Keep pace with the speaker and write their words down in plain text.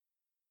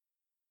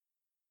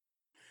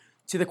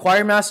To the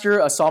choir master,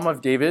 a psalm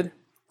of David,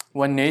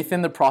 when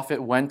Nathan the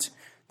prophet went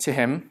to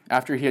him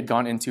after he had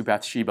gone into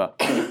Bathsheba.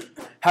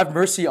 Have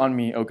mercy on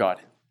me, O God,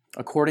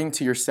 according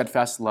to your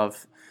steadfast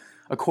love.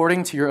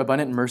 According to your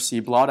abundant mercy,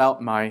 blot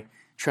out my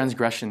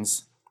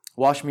transgressions.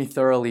 Wash me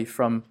thoroughly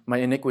from my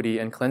iniquity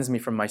and cleanse me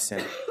from my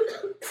sin.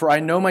 For I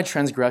know my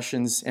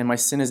transgressions, and my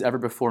sin is ever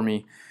before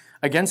me.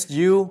 Against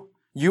you,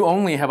 you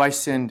only have I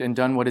sinned and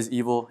done what is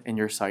evil in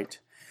your sight,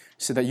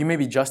 so that you may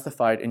be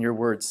justified in your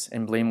words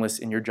and blameless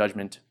in your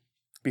judgment.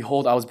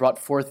 Behold, I was brought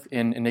forth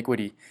in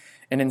iniquity,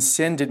 and in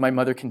sin did my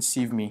mother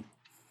conceive me.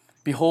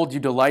 Behold, you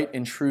delight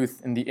in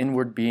truth in the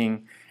inward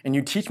being, and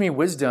you teach me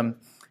wisdom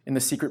in the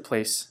secret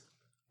place.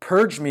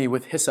 Purge me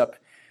with hyssop,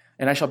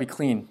 and I shall be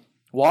clean.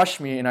 Wash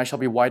me, and I shall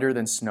be whiter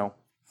than snow.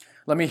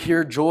 Let me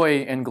hear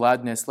joy and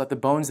gladness. Let the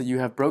bones that you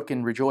have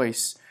broken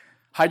rejoice.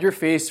 Hide your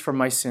face from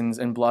my sins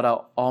and blot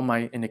out all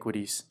my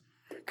iniquities.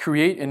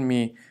 Create in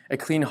me a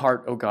clean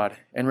heart, O God,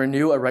 and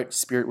renew a right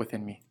spirit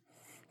within me.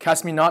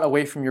 Cast me not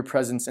away from your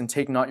presence, and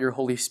take not your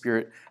Holy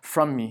Spirit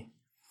from me.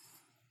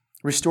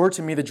 Restore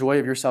to me the joy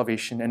of your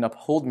salvation, and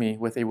uphold me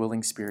with a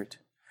willing spirit.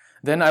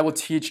 Then I will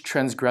teach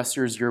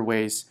transgressors your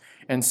ways,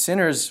 and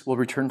sinners will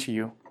return to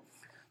you.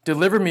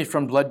 Deliver me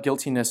from blood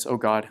guiltiness, O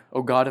God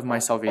of my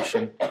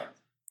salvation,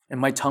 and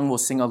my tongue will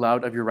sing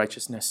aloud of your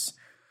righteousness.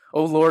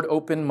 O Lord,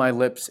 open my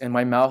lips, and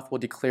my mouth will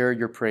declare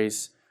your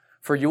praise.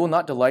 For you will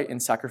not delight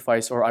in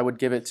sacrifice, or I would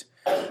give it.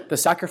 The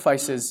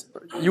sacrifices,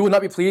 you will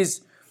not be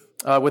pleased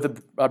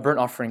with a burnt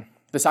offering.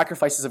 The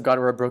sacrifices of God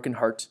are a broken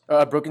heart,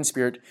 a broken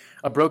spirit,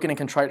 a broken and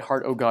contrite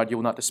heart, O God, you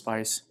will not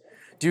despise.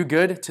 Do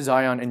good to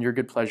Zion in your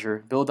good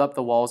pleasure. Build up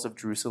the walls of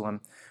Jerusalem.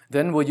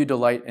 Then will you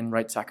delight in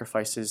right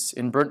sacrifices,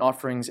 in burnt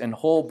offerings and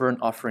whole burnt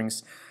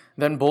offerings.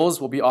 Then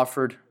bulls will be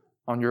offered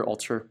on your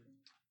altar.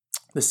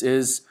 This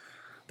is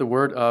the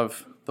word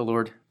of the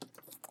Lord.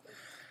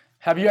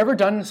 Have you ever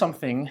done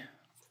something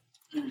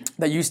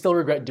that you still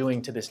regret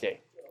doing to this day?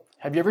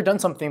 Have you ever done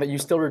something that you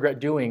still regret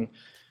doing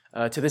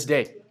to this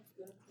day?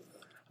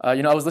 I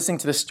was listening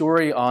to the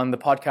story on the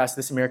podcast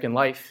This American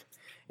Life,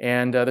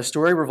 and the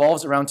story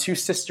revolves around two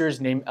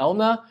sisters named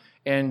Elna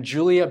and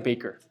Julia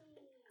Baker.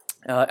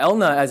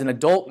 Elna, as an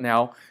adult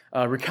now,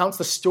 recounts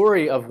the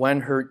story of when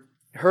her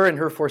and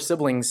her four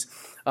siblings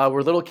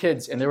were little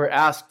kids, and they were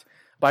asked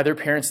by their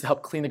parents to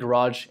help clean the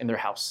garage in their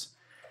house.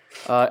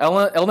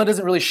 Elna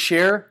doesn't really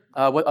share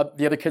what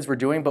the other kids were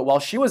doing, but while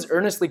she was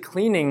earnestly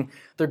cleaning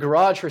the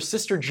garage, her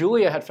sister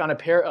Julia had found a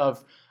pair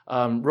of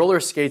roller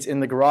skates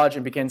in the garage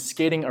and began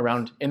skating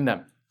around in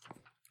them.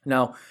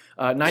 Now,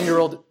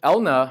 9-year-old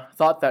Elna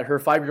thought that her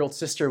 5-year-old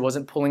sister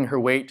wasn't pulling her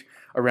weight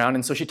around,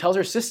 and so she tells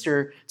her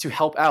sister to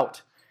help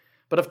out.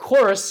 But of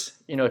course,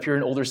 if you're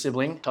an older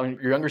sibling telling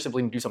your younger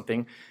sibling to do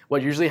something,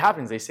 what usually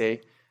happens? They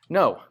say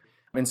no.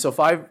 And so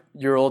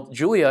 5-year-old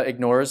Julia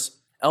ignores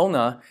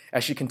Elna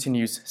as she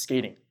continues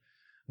skating.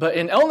 But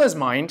in Elna's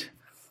mind,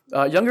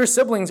 younger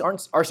siblings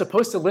are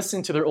supposed to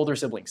listen to their older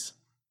siblings.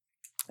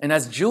 And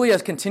as Julia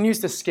continues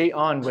to skate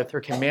on with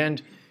her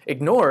command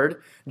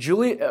ignored,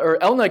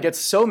 Elna gets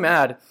so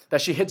mad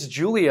that she hits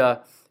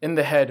Julia in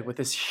the head with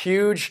this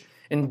huge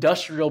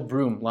industrial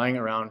broom lying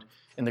around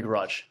in the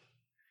garage.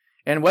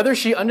 And whether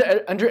she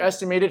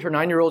underestimated her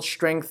 9-year-old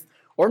strength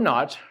or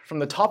not, from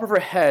the top of her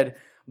head,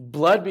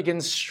 blood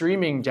begins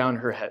streaming down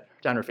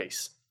her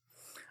face.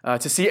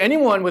 To see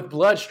anyone with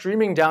blood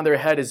streaming down their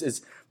head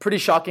is pretty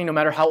shocking, no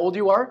matter how old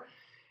you are.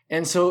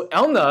 And so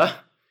Elna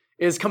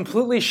is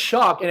completely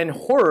shocked and in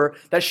horror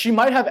that she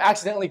might have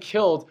accidentally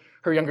killed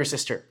her younger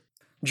sister.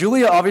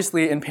 Julia,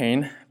 obviously in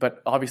pain,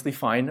 but obviously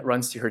fine,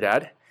 runs to her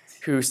dad,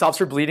 who stops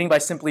her bleeding by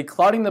simply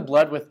clotting the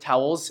blood with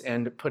towels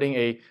and putting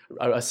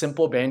a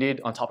simple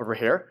Band-Aid on top of her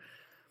hair.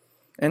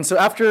 And so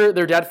after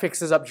their dad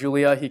fixes up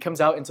Julia, he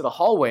comes out into the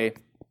hallway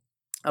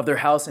of their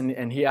house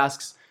and he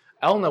asks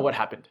Elna what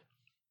happened.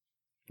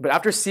 But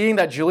after seeing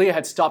that Julia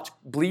had stopped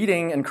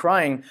bleeding and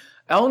crying,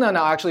 Elna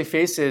now actually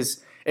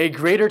faces a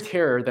greater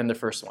terror than the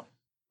first one.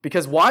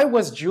 Because why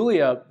was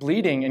Julia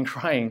bleeding and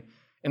crying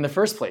in the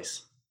first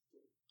place?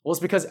 Well,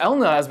 it's because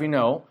Elna, as we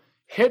know,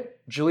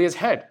 hit Julia's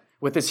head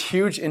with this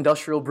huge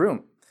industrial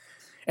broom.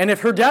 And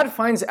if her dad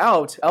finds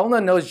out,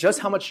 Elna knows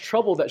just how much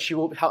trouble she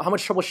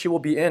will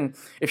be in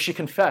if she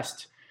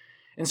confessed.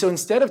 And so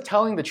instead of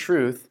telling the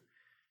truth,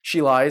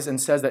 she lies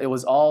and says that it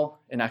was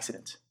all an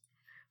accident.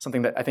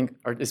 Something that I think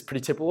is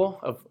pretty typical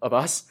of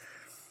us.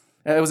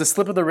 It was a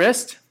slip of the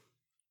wrist,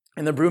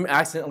 and the broom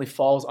accidentally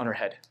falls on her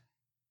head.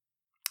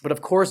 But of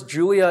course,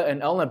 Julia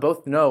and Elna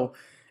both know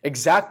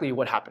exactly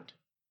what happened.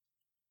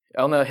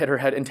 Elna hit her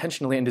head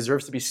intentionally and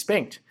deserves to be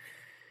spanked.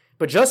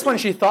 But just when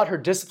she thought her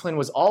discipline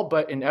was all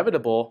but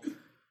inevitable,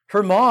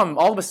 her mom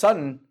all of a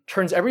sudden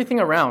turns everything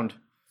around.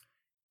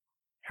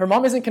 Her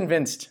mom isn't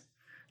convinced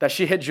that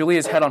she hit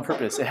Julia's head on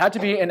purpose. It had to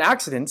be an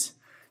accident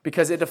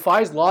because it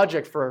defies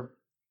logic for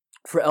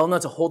Elna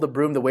to hold the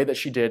broom the way that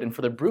she did and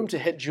for the broom to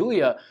hit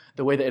Julia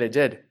the way that it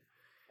did.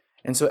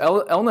 And so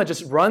Elna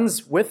just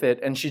runs with it,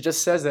 and she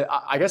just says that,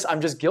 I guess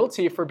I'm just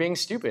guilty for being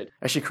stupid,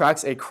 as she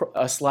cracks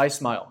a sly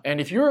smile. And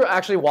if you were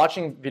actually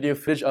watching video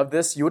footage of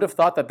this, you would have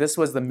thought that this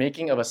was the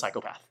making of a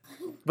psychopath.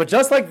 But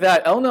just like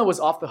that, Elna was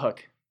off the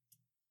hook.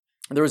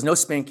 There was no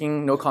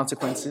spanking, no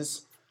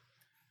consequences.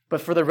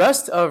 But for the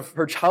rest of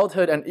her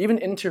childhood and even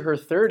into her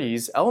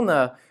 30s,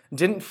 Elna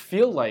didn't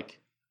feel like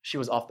she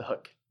was off the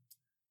hook,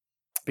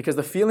 because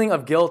the feeling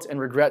of guilt and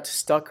regret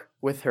stuck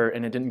with her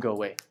and it didn't go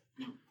away.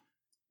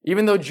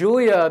 Even though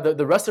Julia,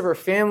 the rest of her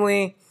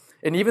family,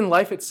 and even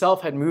life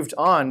itself had moved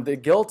on, the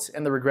guilt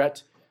and the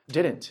regret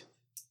didn't.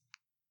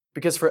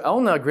 Because for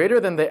Elna,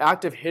 greater than the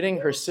act of hitting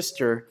her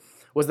sister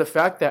was the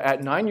fact that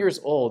at 9 years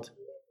old,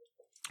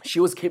 she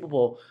was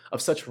capable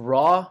of such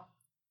raw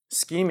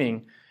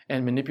scheming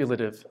and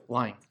manipulative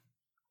lying.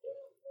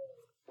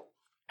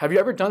 Have you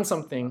ever done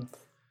something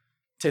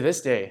to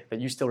this day that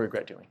you still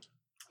regret doing?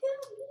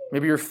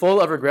 Maybe you're full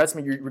of regrets.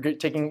 Maybe you're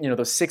taking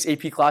those 6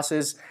 AP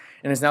classes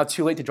and it's now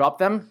too late to drop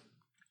them.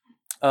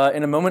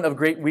 In a moment of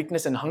great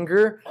weakness and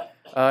hunger,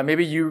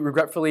 maybe you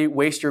regretfully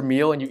waste your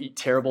meal and you eat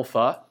terrible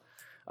pho.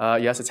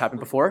 Yes, it's happened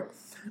before.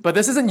 But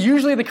this isn't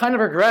usually the kind of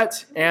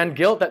regret and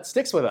guilt that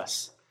sticks with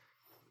us.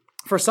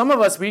 For some of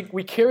us,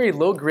 we carry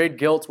low-grade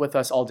guilt with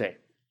us all day.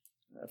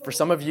 For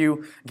some of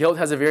you, guilt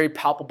has a very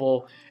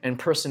palpable and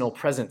personal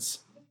presence.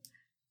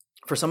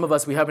 For some of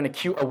us, we have an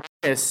acute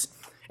awareness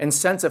and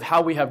sense of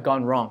how we have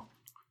gone wrong.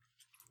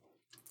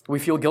 We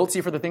feel guilty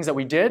for the things that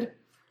we did,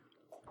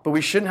 but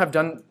we shouldn't have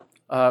done,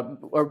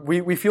 or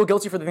we feel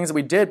guilty for the things that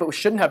we did, but we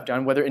shouldn't have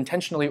done, whether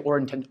intentionally or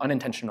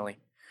unintentionally.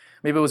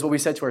 Maybe it was what we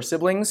said to our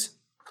siblings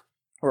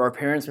or our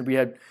parents.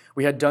 Maybe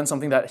we had done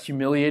something that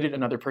humiliated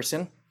another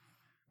person.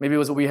 Maybe it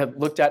was what we had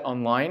looked at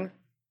online,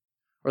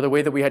 or the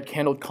way that we had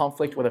handled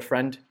conflict with a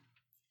friend.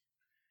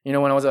 When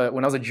I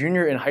was a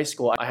junior in high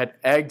school, I had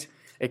egged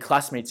a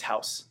classmate's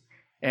house.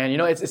 And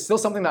it's still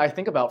something that I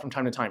think about from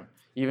time to time,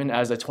 even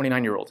as a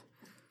 29-year-old.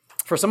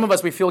 For some of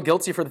us, we feel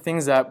guilty for the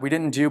things that we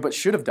didn't do but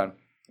should have done.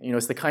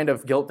 It's the kind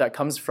of guilt that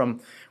comes from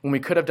when we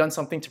could have done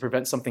something to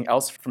prevent something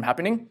else from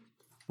happening,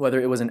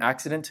 whether it was an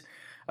accident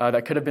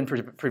that could have been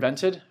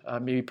prevented,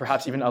 maybe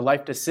perhaps even a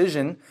life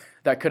decision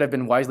that could have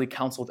been wisely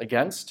counseled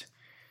against,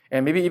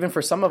 and maybe even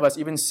for some of us,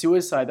 even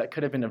suicide that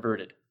could have been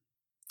averted.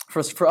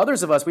 For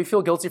others of us, we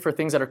feel guilty for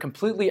things that are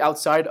completely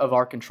outside of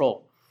our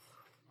control,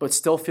 but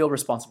still feel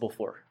responsible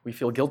for. We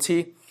feel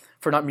guilty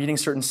for not meeting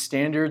certain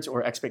standards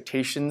or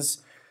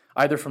expectations,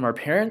 either from our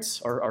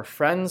parents or our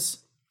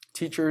friends,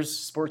 teachers,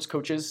 sports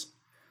coaches.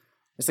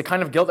 It's the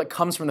kind of guilt that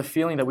comes from the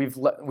feeling that we've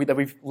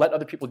let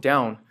other people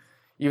down,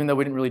 even though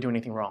we didn't really do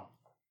anything wrong.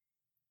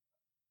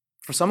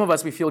 For some of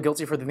us, we feel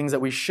guilty for the things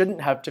that we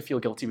shouldn't have to feel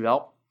guilty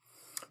about.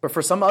 But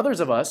for some others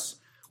of us,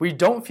 we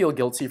don't feel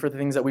guilty for the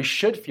things that we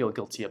should feel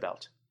guilty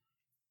about.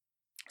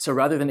 So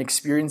rather than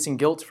experiencing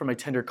guilt from a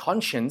tender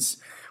conscience,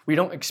 we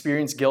don't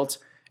experience guilt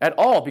at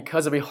all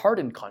because of a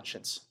hardened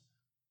conscience.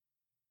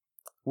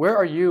 Where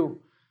are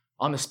you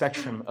on the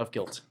spectrum of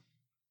guilt?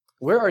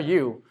 Where are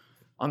you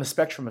on the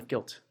spectrum of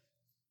guilt?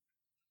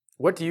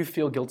 What do you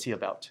feel guilty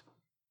about?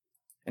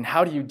 And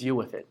how do you deal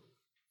with it?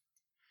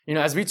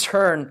 As we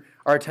turn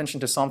our attention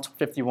to Psalm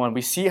 51,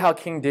 we see how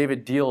King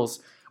David deals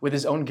with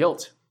his own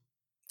guilt.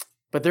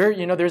 But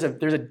there's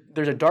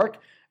a dark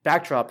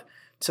backdrop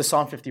to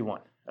Psalm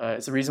 51.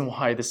 It's the reason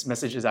why this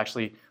message is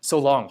actually so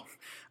long.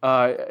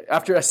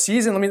 After a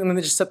season, let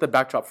me just set the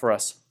backdrop for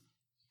us.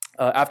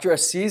 After a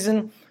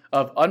season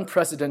of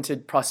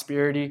unprecedented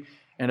prosperity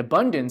and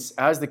abundance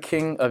as the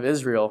king of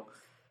Israel,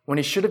 when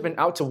he should have been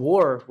out to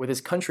war with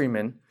his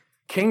countrymen,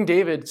 King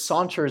David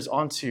saunters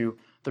onto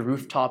the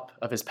rooftop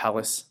of his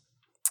palace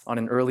on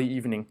an early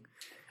evening.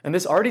 And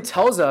this already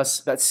tells us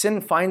that sin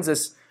finds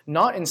us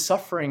not in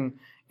suffering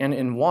and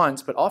in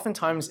want, but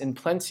oftentimes in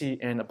plenty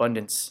and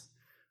abundance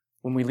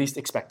when we least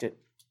expect it.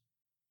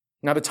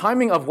 Now, the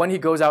timing of when he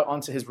goes out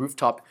onto his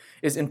rooftop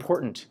is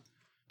important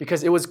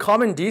because it was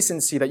common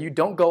decency that you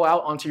don't go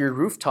out onto your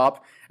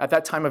rooftop at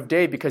that time of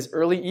day because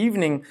early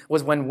evening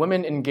was when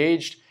women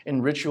engaged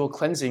in ritual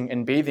cleansing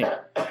and bathing.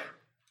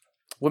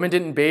 Women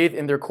didn't bathe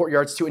in their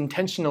courtyards to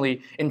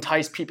intentionally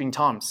entice peeping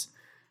toms.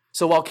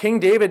 So while King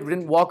David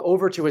didn't walk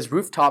over to his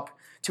rooftop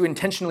to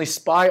intentionally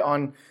spy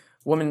on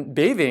women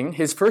bathing,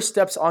 his first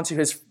steps onto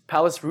his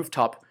palace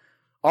rooftop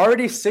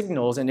already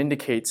signals and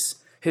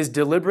indicates his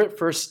deliberate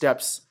first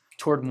steps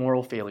toward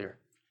moral failure.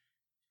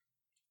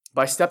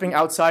 By stepping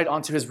outside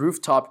onto his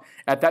rooftop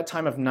at that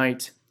time of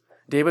night,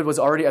 David was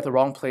already at the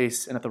wrong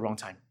place and at the wrong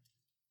time.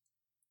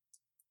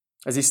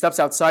 As he steps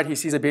outside, he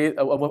sees a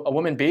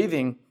woman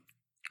bathing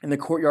in the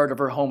courtyard of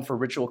her home for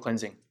ritual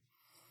cleansing.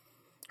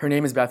 Her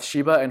name is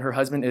Bathsheba, and her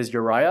husband is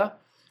Uriah,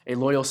 a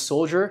loyal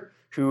soldier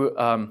who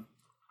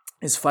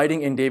is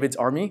fighting in David's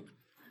army,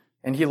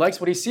 and he likes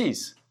what he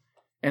sees.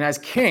 And as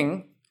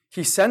king,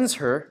 he sends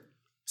for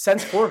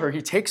her,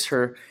 he takes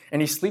her,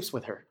 and he sleeps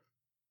with her.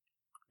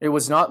 It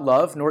was not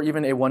love, nor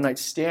even a one-night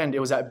stand. It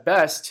was at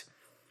best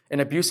an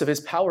abuse of his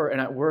power,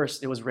 and at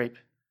worst, it was rape.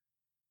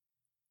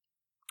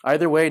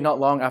 Either way, not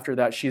long after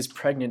that, she is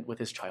pregnant with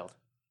his child.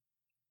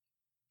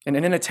 And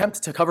in an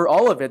attempt to cover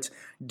all of it,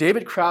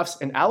 David crafts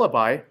an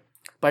alibi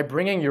by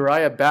bringing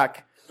Uriah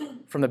back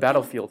from the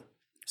battlefield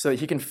so that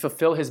he can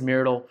fulfill his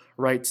marital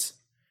rights.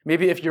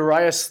 Maybe if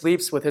Uriah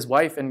sleeps with his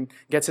wife and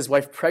gets his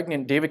wife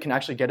pregnant, David can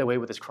actually get away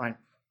with his crime.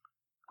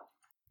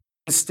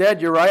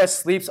 Instead, Uriah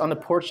sleeps on the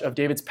porch of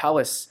David's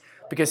palace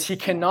because he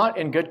cannot,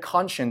 in good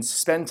conscience,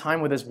 spend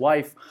time with his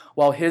wife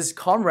while his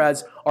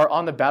comrades are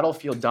on the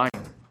battlefield dying.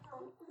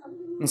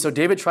 And so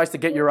David tries to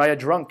get Uriah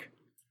drunk.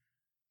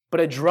 But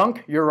a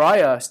drunk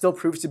Uriah still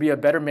proves to be a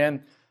better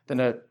man than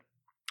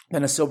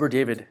a sober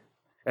David,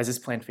 as his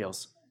plan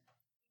fails.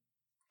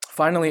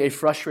 Finally, a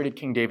frustrated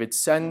King David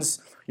sends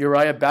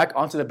Uriah back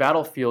onto the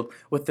battlefield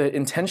with the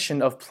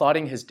intention of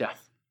plotting his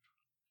death.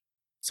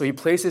 So he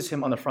places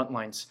him on the front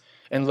lines.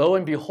 And lo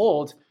and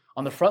behold,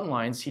 on the front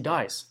lines, he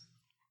dies.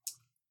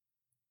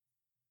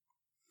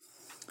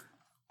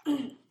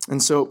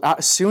 And so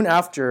soon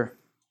after,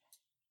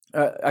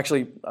 let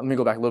me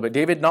go back a little bit.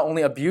 David not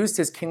only abused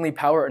his kingly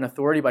power and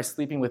authority by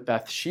sleeping with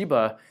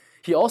Bathsheba,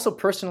 he also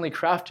personally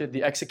crafted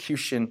the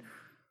execution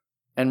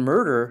and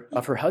murder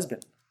of her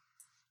husband.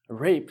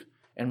 Rape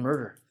and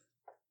murder.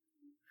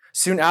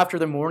 Soon after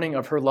the mourning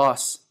of her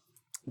loss,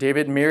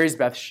 David marries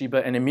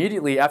Bathsheba, and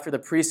immediately after the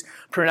priest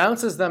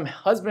pronounces them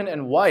husband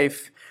and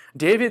wife,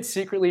 David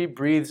secretly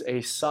breathes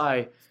a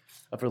sigh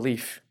of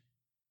relief.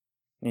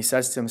 And he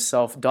says to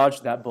himself,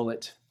 "Dodge that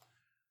bullet,"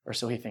 or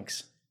so he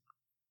thinks.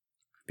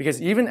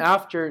 Because even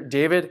after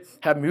David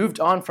had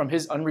moved on from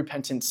his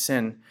unrepentant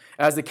sin,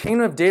 as the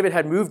kingdom of David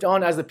had moved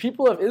on, as the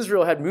people of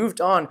Israel had moved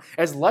on,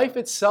 as life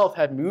itself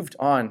had moved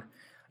on,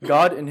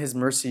 God in his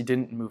mercy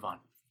didn't move on.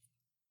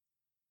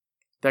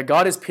 That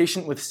God is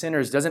patient with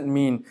sinners doesn't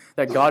mean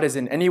that God is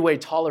in any way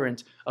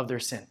tolerant of their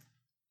sin.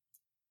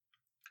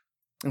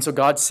 And so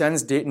God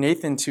sends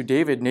Nathan to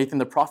David, Nathan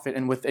the prophet,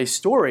 and with a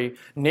story,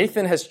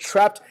 Nathan has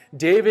trapped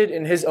David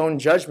in his own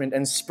judgment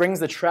and springs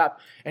the trap,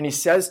 and he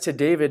says to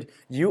David,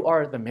 "You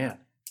are the man."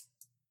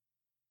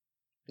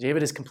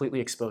 David is completely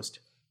exposed.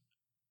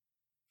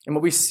 And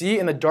what we see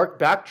in the dark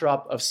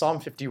backdrop of Psalm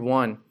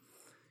 51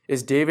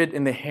 is David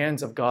in the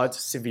hands of God's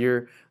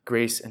severe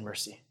grace and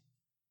mercy.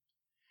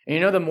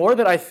 And the more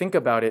that I think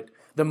about it,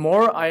 the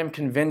more I am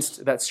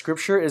convinced that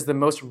Scripture is the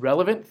most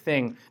relevant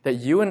thing that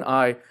you and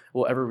I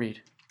will ever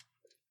read.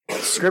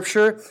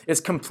 Scripture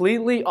is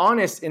completely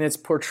honest in its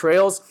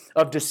portrayals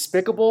of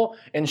despicable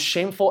and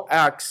shameful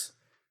acts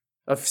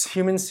of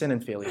human sin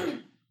and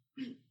failure.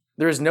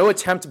 There is no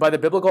attempt by the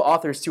biblical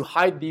authors to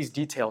hide these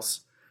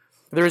details.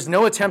 There is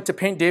no attempt to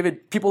paint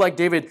people like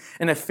David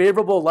in a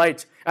favorable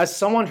light as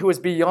someone who is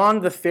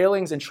beyond the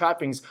failings and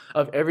trappings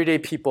of everyday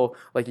people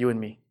like you and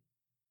me.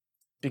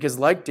 Because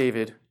like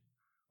David,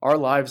 our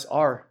lives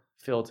are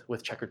filled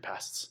with checkered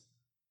pasts.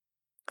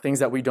 Things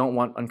that we don't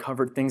want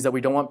uncovered, things that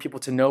we don't want people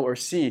to know or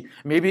see,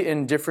 maybe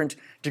in different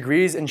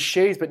degrees and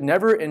shades, but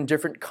never in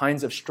different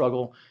kinds of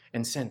struggle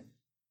and sin.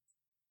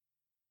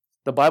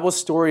 The Bible's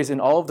stories in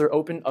all of their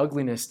open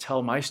ugliness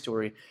tell my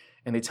story,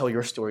 and they tell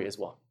your story as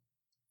well.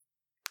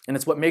 And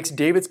it's what makes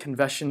David's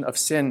confession of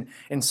sin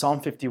in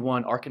Psalm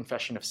 51 our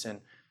confession of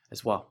sin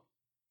as well.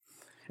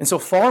 And so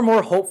far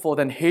more hopeful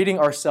than hating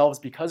ourselves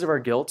because of our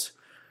guilt,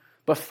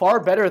 but far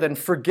better than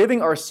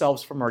forgiving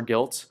ourselves from our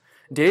guilt,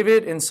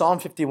 David in Psalm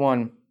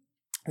 51,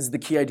 this is the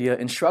key idea,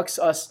 instructs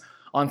us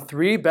on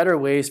 3 better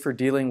ways for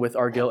dealing with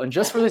our guilt. And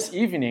just for this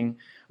evening,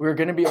 we're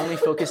going to be only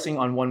focusing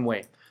on one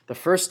way. The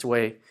first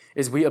way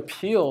is we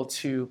appeal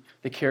to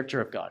the character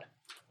of God.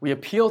 We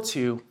appeal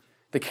to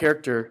the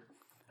character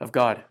of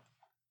God.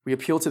 We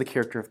appeal to the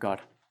character of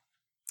God.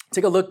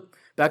 Take a look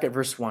back at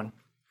verse 1.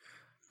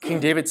 King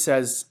David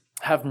says,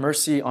 "Have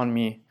mercy on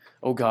me,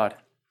 O God,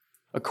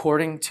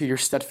 according to your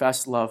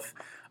steadfast love,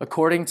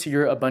 according to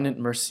your abundant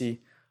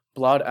mercy,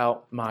 blot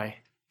out my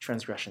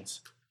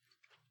transgressions."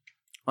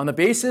 On the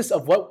basis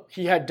of what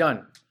he had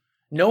done,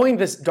 knowing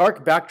this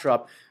dark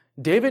backdrop,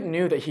 David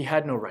knew that he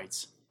had no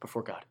rights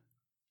before God.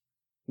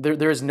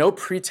 There is no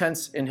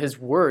pretense in his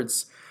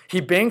words.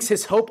 He banks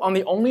his hope on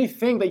the only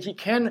thing that he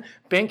can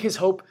bank his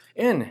hope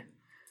in,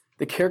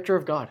 the character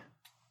of God,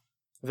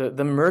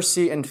 the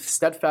mercy and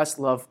steadfast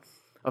love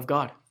of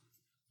God.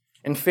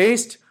 And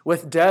faced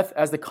with death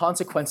as the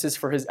consequences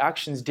for his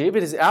actions,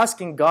 David is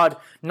asking God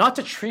not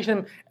to treat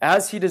him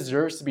as he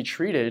deserves to be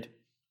treated,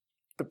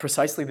 but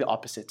precisely the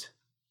opposite.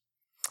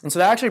 And so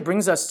that actually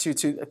brings us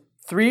to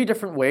 3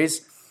 different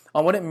ways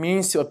on what it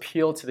means to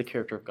appeal to the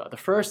character of God. The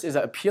first is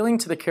that appealing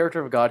to the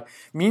character of God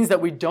means that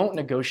we don't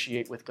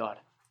negotiate with God.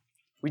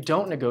 We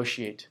don't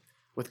negotiate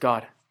with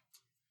God.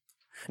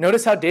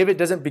 Notice how David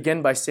doesn't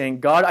begin by saying,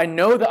 "God, I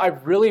know that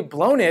I've really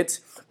blown it,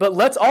 but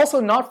let's also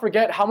not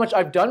forget how much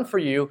I've done for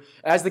you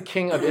as the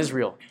king of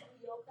Israel."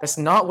 That's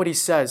not what he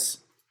says.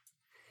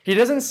 He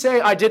doesn't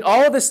say, "I did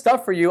all of this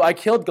stuff for you. I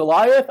killed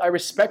Goliath. I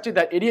respected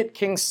that idiot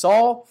King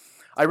Saul.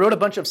 I wrote a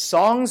bunch of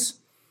songs.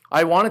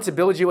 I wanted to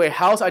build you a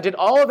house. I did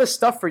all of this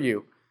stuff for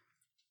you."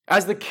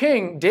 As the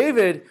king,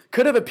 David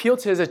could have appealed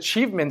to his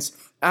achievements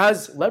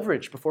as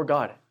leverage before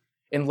God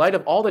in light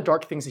of all the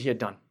dark things that he had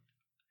done.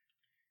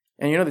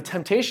 And the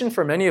temptation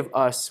for many of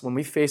us when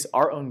we face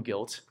our own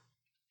guilt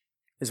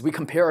is we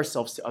compare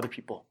ourselves to other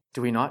people,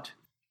 do we not?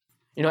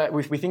 You know,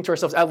 we think to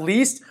ourselves, at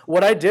least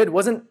what I did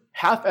wasn't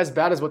half as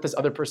bad as what this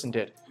other person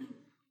did.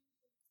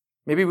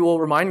 Maybe we will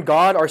remind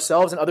God,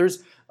 ourselves, and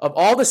others of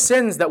all the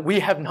sins that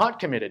we have not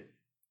committed.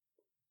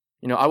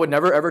 You know, I would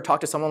never ever talk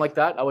to someone like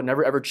that. I would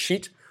never ever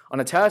cheat on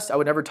a test. I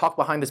would never talk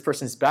behind this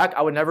person's back.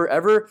 I would never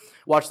ever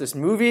watch this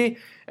movie.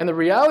 And the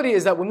reality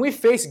is that when we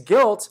face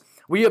guilt,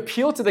 we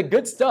appeal to the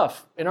good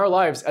stuff in our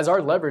lives as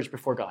our leverage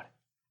before God.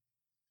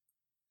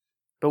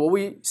 But what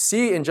we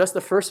see in just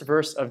the first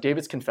verse of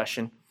David's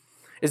confession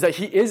is that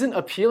he isn't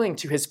appealing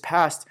to his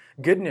past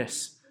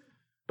goodness,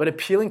 but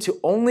appealing to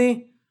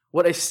only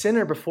what a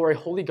sinner before a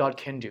holy God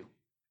can do.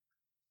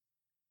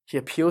 He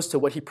appeals to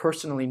what he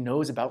personally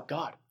knows about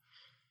God.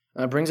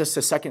 And that brings us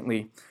to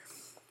secondly,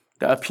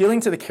 that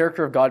appealing to the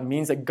character of God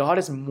means that God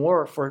is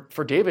more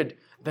for David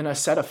than a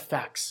set of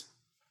facts.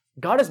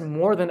 God is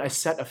more than a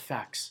set of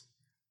facts.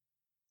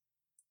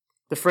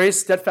 The phrase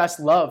steadfast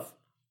love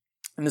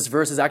in this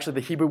verse is actually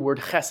the Hebrew word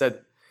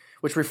chesed,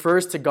 which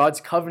refers to God's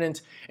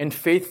covenant and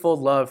faithful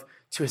love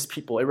to his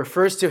people. It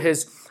refers to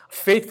his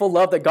faithful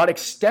love that God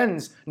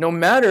extends no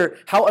matter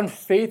how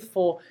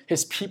unfaithful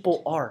his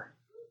people are.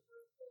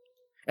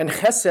 And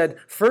chesed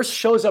first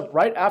shows up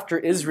right after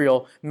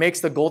Israel makes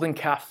the golden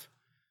calf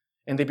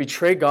and they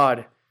betray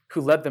God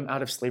who led them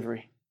out of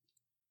slavery.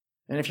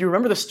 And if you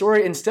remember the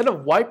story, instead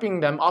of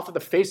wiping them off of the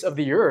face of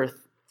the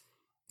earth,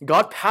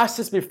 God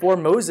passes before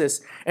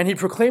Moses and he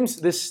proclaims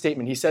this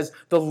statement. He says,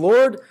 the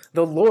Lord,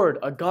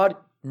 a God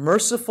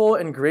merciful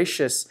and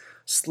gracious,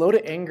 slow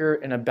to anger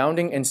and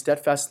abounding in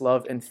steadfast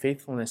love and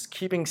faithfulness,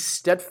 keeping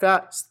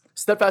steadfast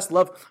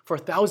love for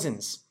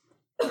thousands,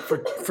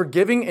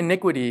 forgiving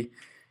iniquity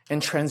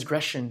and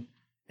transgression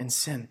and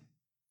sin.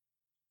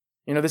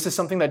 You know, this is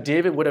something that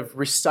David would have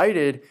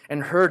recited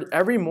and heard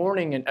every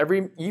morning and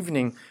every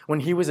evening when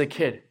he was a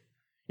kid.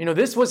 You know,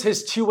 this was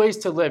his two ways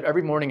to live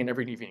every morning and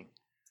every evening.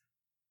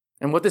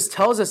 And what this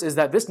tells us is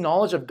that this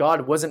knowledge of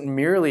God wasn't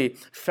merely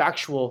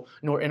factual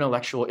nor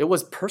intellectual. It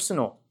was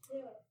personal.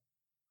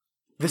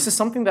 This is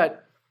something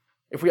that,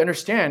 if we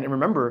understand and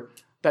remember,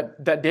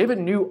 that David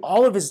knew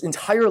all of his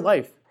entire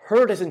life,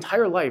 heard his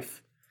entire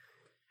life.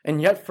 And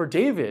yet for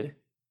David,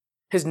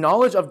 his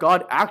knowledge of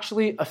God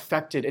actually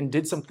affected and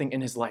did something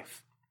in his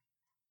life.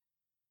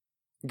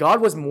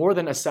 God was more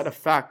than a set of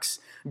facts.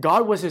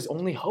 God was his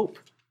only hope.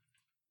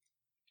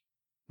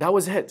 That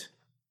was it.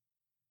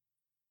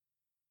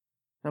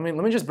 I mean,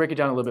 let me just break it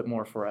down a little bit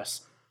more for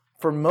us.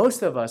 For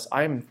most of us,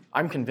 I'm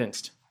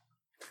convinced,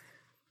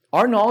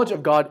 our knowledge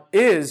of God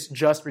is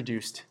just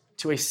reduced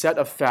to a set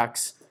of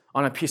facts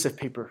on a piece of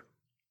paper.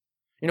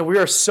 You know, we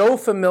are so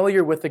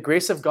familiar with the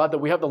grace of God that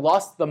we have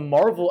lost the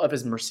marvel of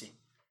his mercy.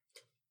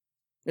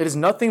 It is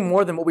nothing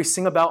more than what we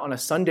sing about on a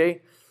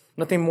Sunday,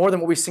 nothing more than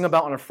what we sing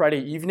about on a Friday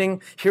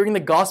evening. Hearing the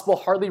gospel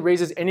hardly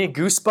raises any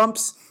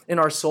goosebumps in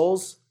our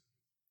souls.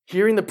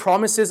 Hearing the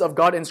promises of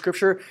God in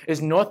Scripture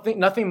is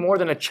nothing more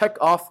than a check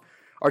off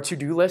our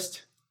to-do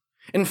list.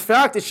 In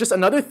fact, it's just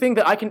another thing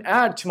that I can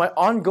add to my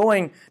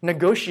ongoing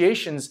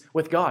negotiations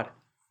with God.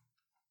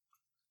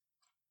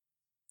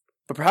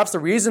 But perhaps the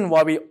reason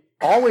why we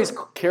always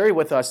carry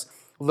with us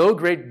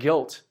low-grade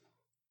guilt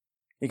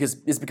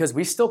is because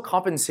we still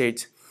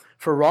compensate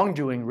for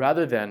wrongdoing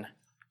rather than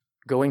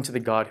going to the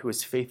God who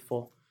is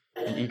faithful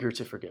and eager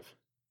to forgive.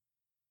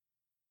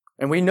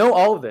 And we know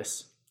all of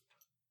this.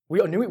 We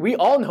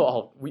all know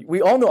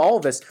all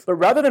of this. But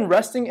rather than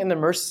resting in the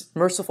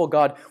merciful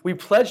God, we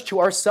pledge to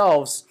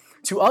ourselves,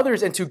 to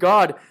others, and to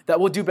God that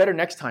we'll do better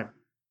next time.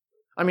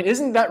 I mean,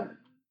 isn't that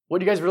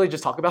what you guys really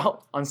just talk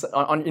about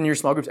in your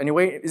small groups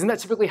anyway? Isn't that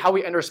typically how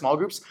we enter small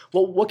groups?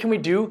 Well, what can we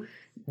do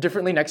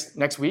differently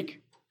next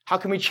week? How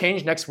can we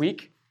change next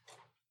week?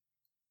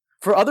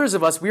 For others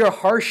of us, we are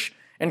harsh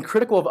and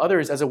critical of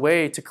others as a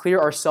way to clear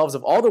ourselves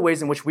of all the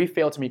ways in which we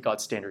fail to meet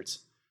God's standards.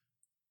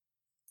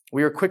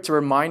 We are quick to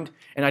remind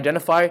and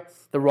identify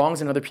the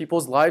wrongs in other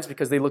people's lives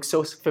because they look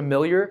so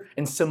familiar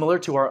and similar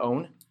to our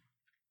own.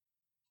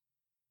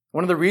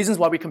 One of the reasons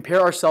why we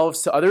compare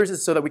ourselves to others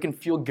is so that we can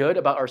feel good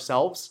about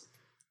ourselves.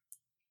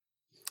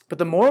 But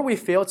the more we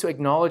fail to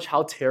acknowledge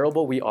how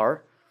terrible we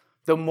are,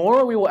 the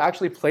more we will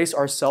actually place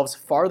ourselves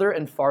farther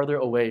and farther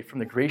away from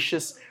the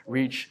gracious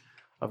reach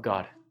of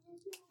God.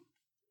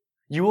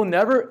 You will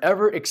never,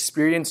 ever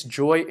experience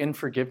joy in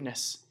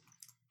forgiveness,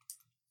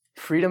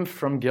 freedom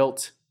from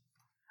guilt,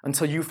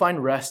 until you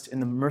find rest in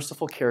the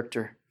merciful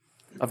character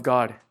of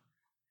God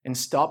and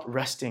stop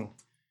resting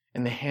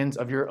in the hands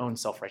of your own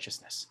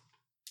self-righteousness.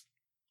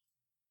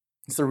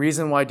 It's the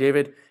reason why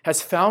David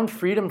has found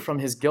freedom from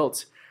his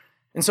guilt.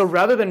 And so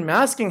rather than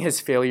masking his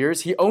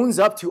failures, he owns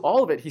up to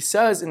all of it. He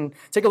says, and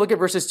take a look at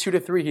verses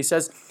 2-3, he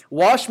says,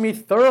 "Wash me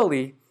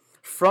thoroughly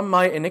from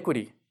my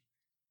iniquity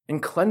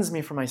and cleanse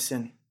me from my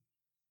sin.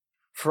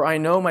 For I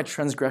know my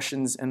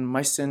transgressions and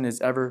my sin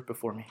is ever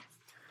before me."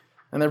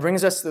 And that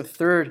brings us to the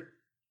third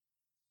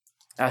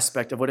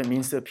aspect of what it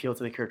means to appeal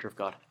to the character of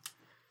God.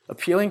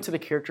 Appealing to the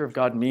character of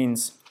God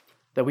means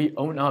that we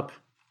own up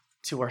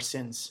to our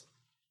sins.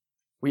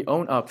 We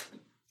own up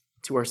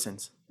to our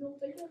sins.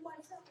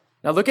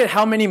 Now look at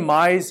how many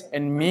my's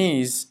and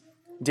me's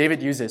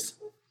David uses.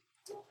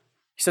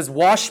 He says,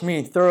 wash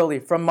me thoroughly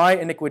from my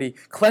iniquity.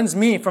 Cleanse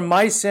me from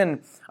my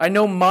sin. I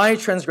know my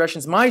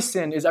transgressions. My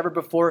sin is ever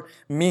before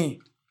me.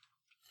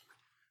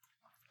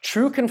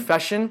 True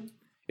confession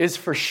is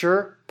for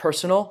sure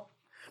personal,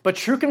 but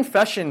true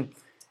confession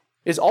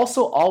is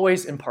also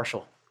always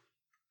impartial.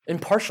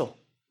 Impartial.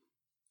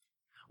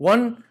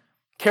 One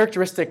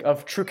characteristic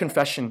of true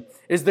confession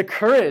is the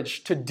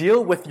courage to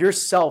deal with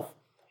yourself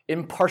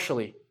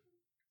impartially,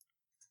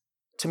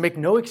 to make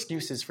no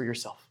excuses for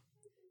yourself.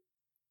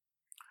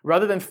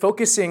 Rather than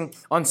focusing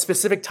on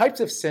specific types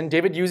of sin,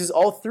 David uses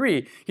all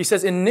three. He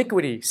says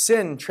iniquity,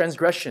 sin,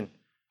 transgression.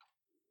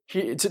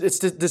 It's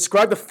to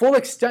describe the full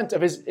extent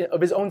of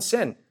his own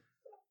sin.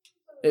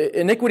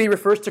 Iniquity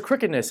refers to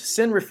crookedness.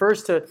 Sin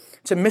refers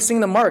to missing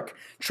the mark.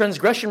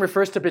 Transgression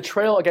refers to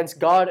betrayal against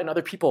God and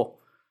other people.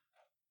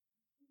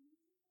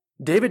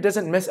 David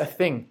doesn't miss a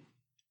thing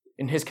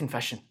in his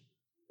confession.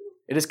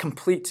 It is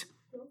complete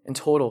and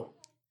total.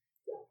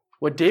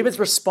 What David's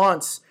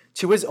response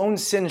to his own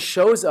sin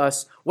shows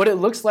us what it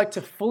looks like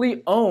to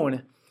fully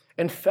own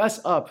and fess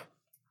up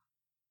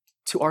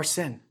to our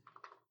sin.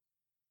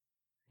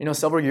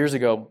 Several years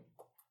ago,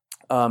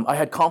 I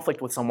had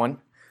conflict with someone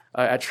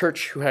at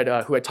church who had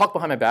talked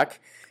behind my back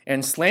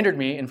and slandered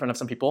me in front of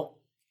some people.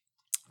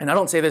 And I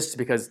don't say this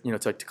because,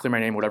 to clear my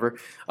name, whatever.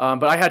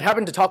 But I had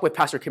happened to talk with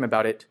Pastor Kim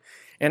about it.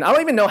 And I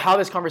don't even know how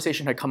this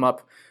conversation had come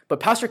up, but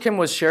Pastor Kim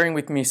was sharing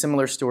with me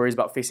similar stories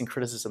about facing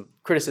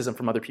criticism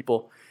from other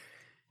people.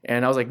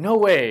 And I was like, no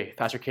way,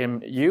 Pastor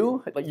Kim,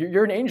 you're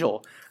an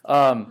angel.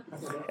 And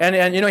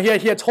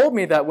he had told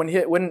me that when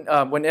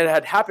it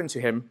had happened to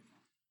him,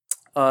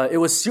 it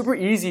was super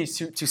easy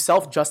to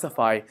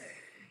self-justify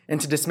and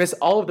to dismiss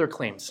all of their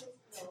claims.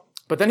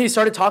 But then he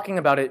started talking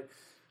about it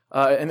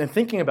and then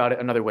thinking about it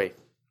another way.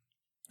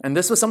 And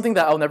this was something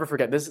that I'll never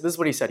forget. This is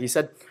what he said. He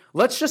said,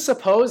 let's just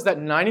suppose that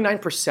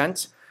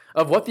 99%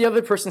 of what the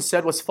other person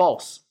said was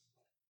false.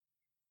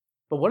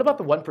 But what about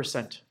the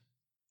 1%?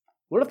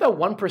 What if that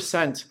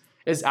 1%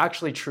 is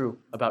actually true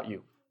about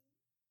you?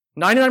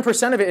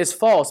 99% of it is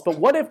false, but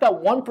what if that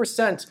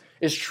 1%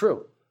 is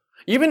true?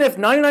 Even if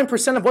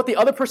 99% of what the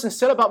other person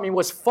said about me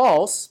was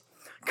false,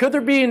 could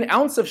there be an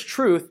ounce of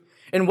truth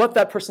in what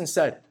that person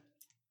said?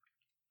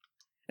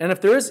 And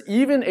if there is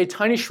even a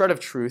tiny shred of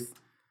truth,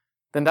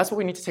 then that's what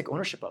we need to take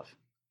ownership of.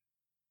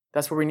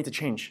 That's what we need to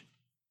change.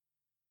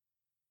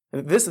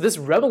 This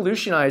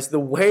revolutionized the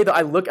way that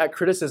I look at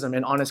criticism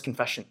and honest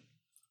confession.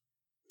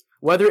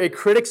 Whether a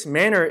critic's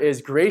manner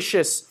is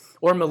gracious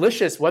or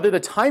malicious, whether the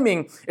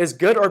timing is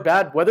good or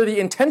bad, whether the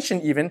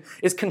intention even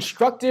is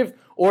constructive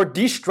or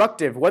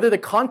destructive, whether the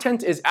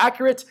content is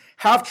accurate,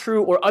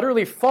 half-true, or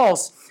utterly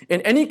false,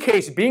 in any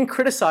case, being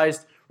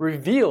criticized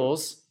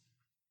reveals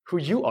who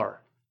you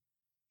are.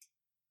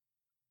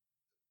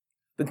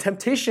 The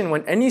temptation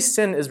when any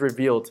sin is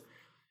revealed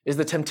is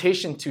the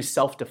temptation to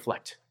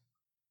self-deflect.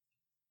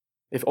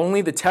 If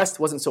only the test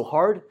wasn't so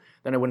hard,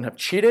 then I wouldn't have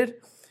cheated.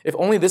 If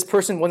only this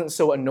person wasn't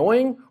so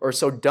annoying or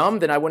so dumb,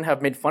 then I wouldn't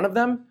have made fun of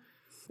them.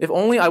 If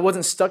only I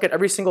wasn't stuck at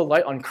every single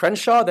light on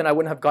Crenshaw, then I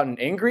wouldn't have gotten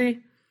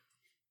angry.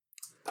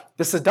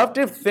 The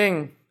seductive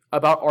thing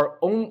about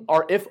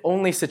our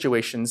if-only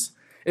situations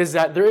is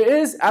that there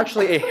is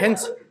actually a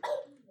hint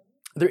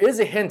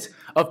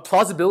of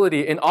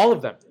plausibility in all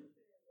of them.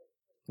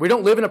 We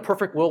don't live in a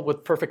perfect world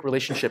with perfect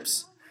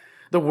relationships.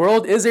 The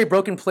world is a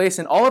broken place,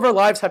 and all of our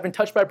lives have been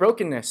touched by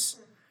brokenness.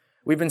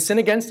 We've been sinned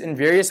against in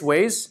various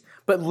ways,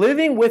 but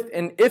living with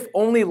an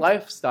if-only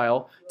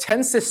lifestyle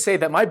tends to say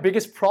that my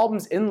biggest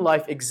problems in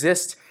life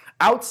exist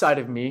outside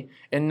of me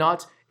and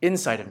not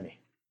inside of me.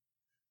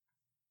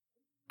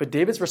 But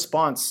David's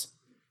response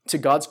to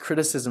God's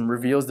criticism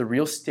reveals the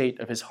real state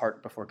of his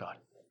heart before God.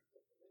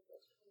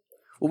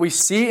 What we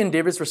see in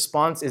David's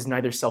response is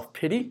neither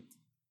self-pity,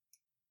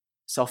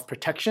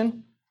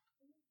 self-protection,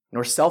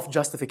 nor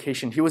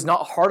self-justification. He was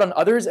not hard on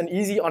others and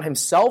easy on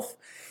himself.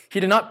 He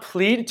did not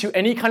plead to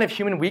any kind of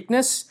human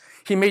weakness.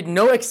 He made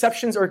no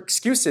exceptions or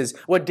excuses.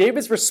 What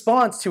David's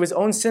response to his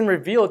own sin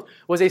revealed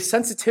was a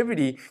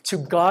sensitivity to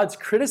God's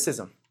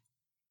criticism.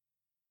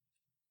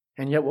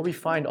 And yet what we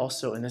find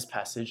also in this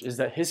passage is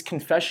that his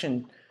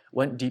confession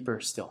went deeper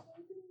still.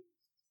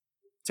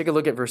 Take a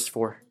look at verse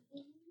 4.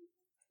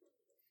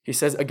 He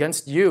says,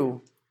 against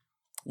you,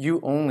 you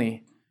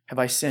only have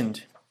I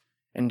sinned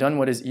and done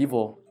what is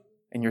evil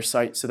in your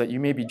sight, so that you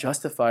may be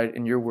justified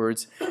in your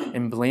words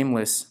and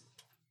blameless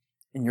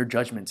in your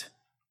judgment.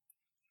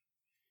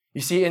 You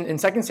see, in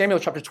 2 Samuel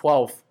chapter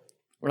 12,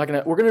 we're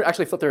going to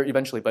actually flip there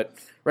eventually, but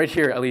right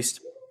here at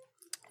least,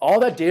 all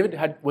that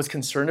David was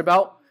concerned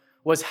about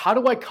was, how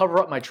do I cover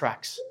up my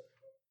tracks?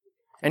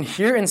 And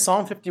here in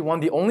Psalm 51,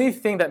 the only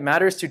thing that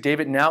matters to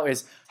David now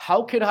is,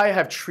 how could I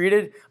have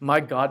treated my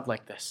God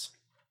like this?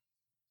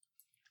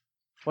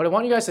 What I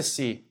want you guys to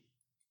see,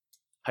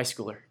 high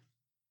schooler,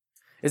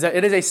 is that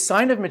it is a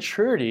sign of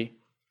maturity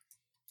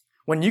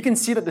when you can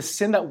see that the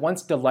sin that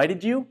once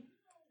delighted you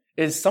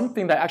is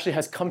something that actually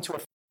has come to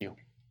affect you.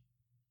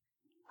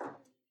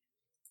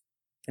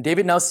 And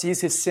David now sees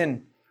his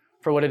sin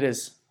for what it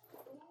is.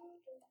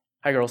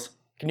 Hi, girls.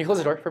 Can you close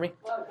the door for me?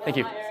 Thank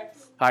you.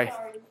 Hi.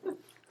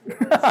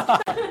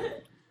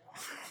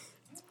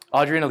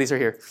 Audrey and Elise are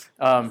here.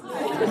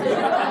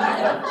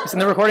 It's in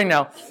the recording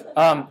now.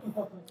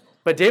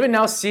 But David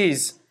now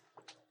sees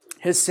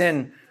his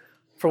sin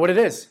for what it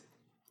is.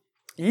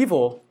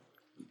 Evil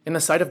in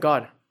the sight of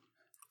God.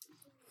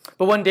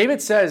 But when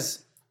David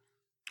says,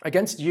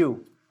 against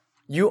you,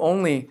 you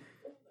only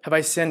have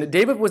I sinned,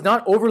 David was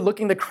not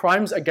overlooking the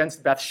crimes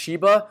against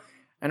Bathsheba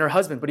and her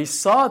husband, but he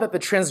saw that the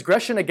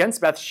transgression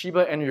against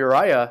Bathsheba and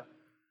Uriah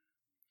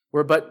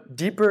were but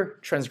deeper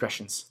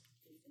transgressions.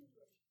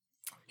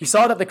 He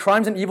saw that the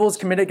crimes and evils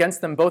committed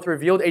against them both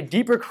revealed a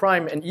deeper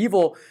crime and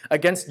evil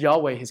against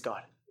Yahweh, his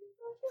God.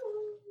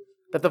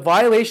 That the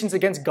violations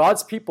against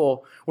God's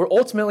people were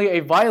ultimately a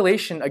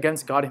violation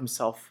against God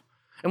himself.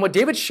 And what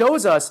David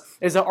shows us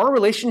is that our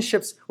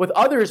relationships with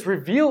others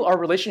reveal our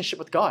relationship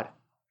with God.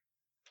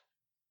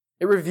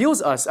 It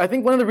reveals us. I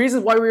think one of the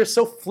reasons why we are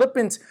so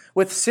flippant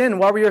with sin,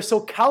 why we are so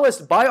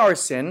calloused by our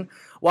sin,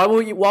 why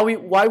we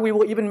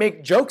will even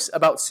make jokes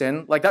about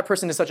sin, like that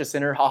person is such a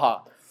sinner, haha.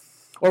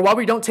 Or why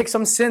we don't take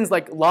some sins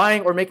like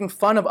lying or making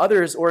fun of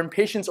others or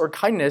impatience or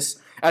kindness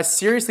as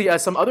seriously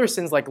as some other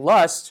sins like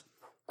lust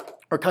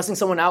or cussing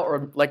someone out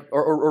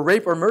or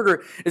rape or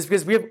murder, is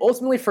because we have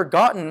ultimately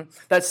forgotten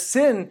that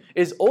sin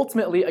is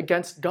ultimately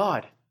against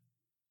God.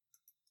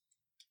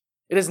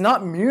 It is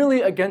not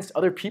merely against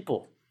other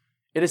people.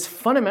 It is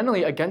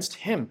fundamentally against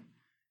him.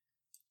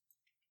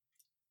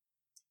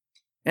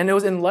 And it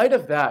was in light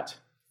of that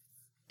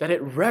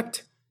it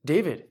wrecked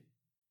David.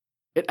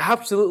 It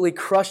absolutely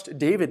crushed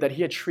David that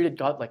he had treated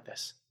God like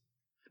this.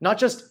 Not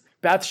just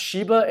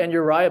Bathsheba and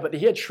Uriah, but that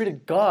he had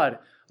treated God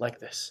like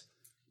this.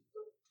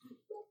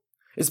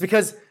 It's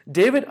because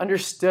David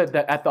understood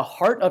that at the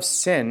heart of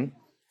sin,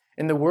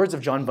 in the words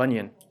of John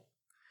Bunyan,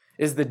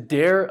 is the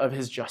dare of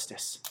his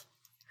justice.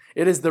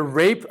 It is the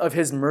rape of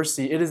his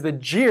mercy. It is the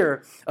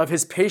jeer of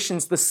his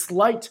patience, the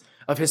slight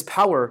of his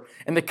power,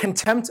 and the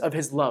contempt of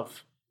his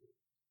love.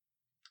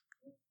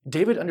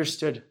 David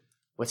understood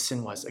what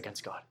sin was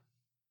against God.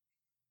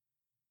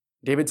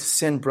 David's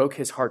sin broke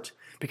his heart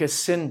because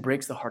sin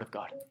breaks the heart of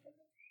God.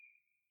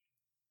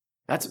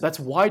 That's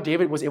why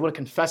David was able to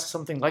confess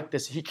something like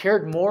this. He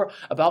cared more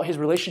about his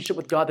relationship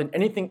with God than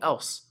anything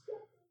else.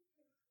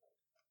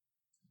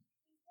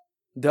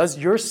 Does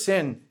your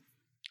sin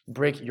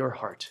break your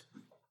heart,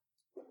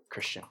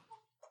 Christian?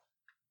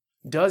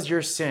 Does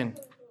your sin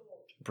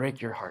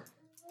break your heart?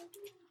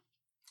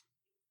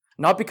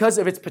 Not because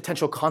of its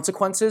potential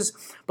consequences,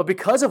 but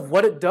because of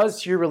what it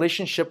does to your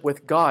relationship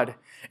with God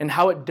and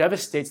how it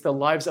devastates the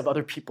lives of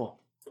other people.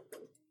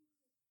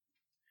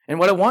 And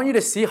what I want you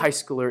to see, high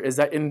schooler, is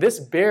that in this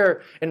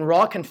bare and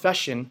raw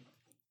confession,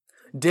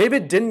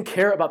 David didn't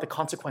care about the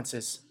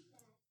consequences,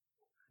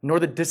 nor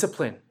the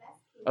discipline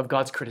of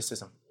God's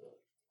criticism.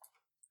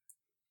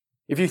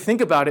 If you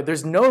think about it,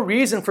 there's no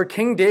reason for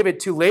King David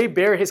to lay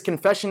bare his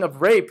confession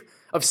of rape,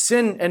 of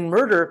sin, and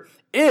murder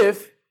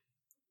if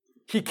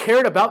he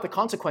cared about the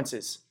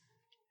consequences.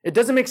 It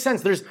doesn't make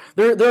sense.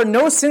 There are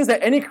no sins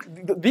that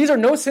these are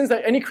no sins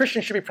that any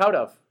Christian should be proud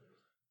of.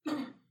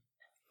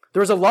 There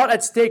was a lot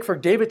at stake for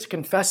David to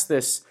confess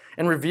this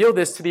and reveal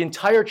this to the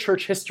entire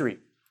church history.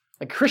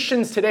 Like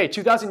Christians today,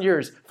 2,000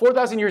 years,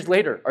 4,000 years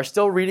later, are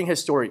still reading his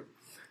story.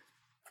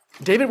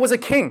 David was a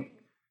king.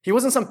 He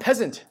wasn't some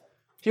peasant.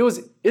 He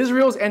was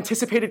Israel's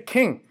anticipated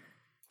king.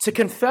 To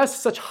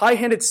confess such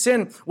high-handed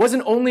sin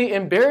wasn't only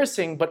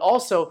embarrassing, but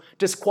also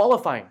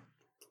disqualifying.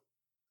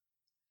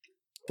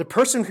 The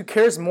person who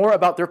cares more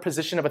about their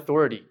position of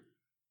authority,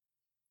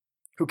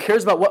 who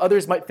cares about what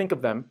others might think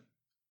of them,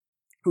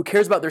 who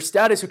cares about their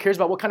status, who cares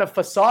about what kind of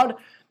facade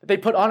that they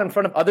put on in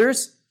front of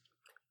others,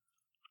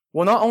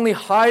 will not only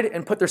hide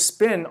and put their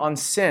spin on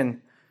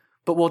sin,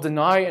 but will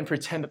deny and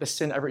pretend that the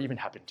sin ever even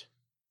happened.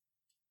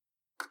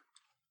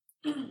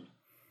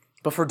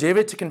 But for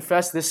David to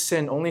confess this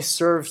sin only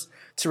serves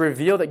to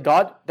reveal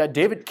that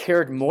David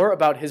cared more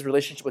about his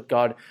relationship with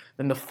God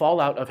than the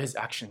fallout of his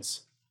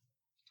actions.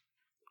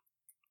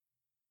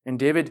 And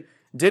David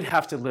did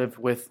have to live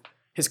with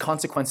his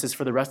consequences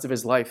for the rest of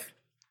his life.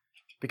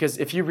 Because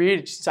if you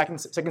read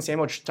 2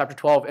 Samuel chapter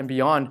 12 and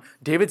beyond,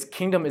 David's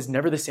kingdom is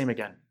never the same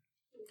again.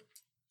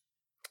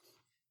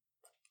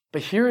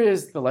 But here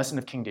is the lesson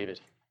of King David.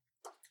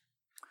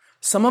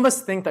 Some of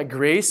us think that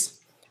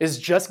grace is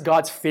just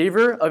God's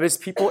favor of his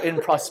people in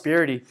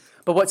prosperity.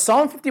 But what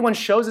Psalm 51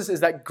 shows us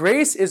is that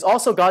grace is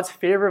also God's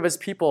favor of his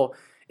people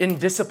in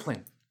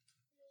discipline.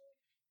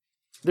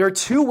 There are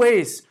two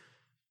ways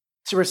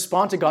to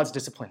respond to God's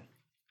discipline.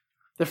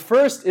 The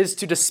first is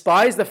to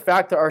despise the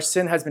fact that our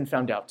sin has been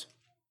found out.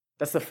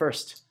 That's the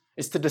first.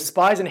 Is to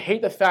despise and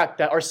hate the fact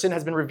that our sin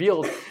has been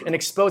revealed and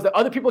exposed, that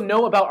other people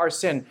know about our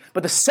sin.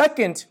 But the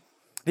second,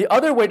 the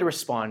other way to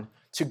respond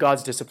to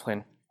God's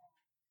discipline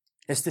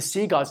is to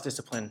see God's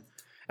discipline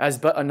as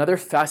but another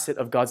facet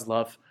of God's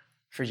love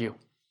for you.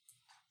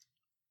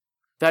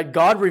 That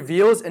God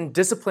reveals and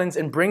disciplines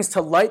and brings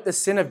to light the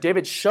sin of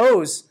David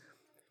shows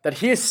that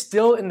he is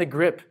still in the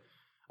grip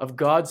of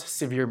God's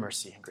severe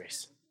mercy and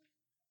grace.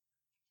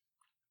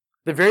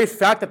 The very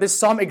fact that this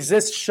psalm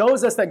exists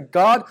shows us that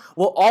God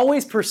will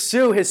always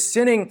pursue his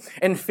sinning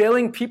and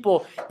failing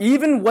people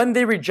even when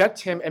they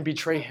reject him and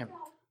betray him.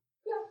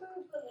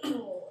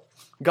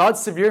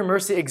 God's severe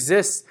mercy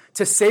exists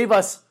to save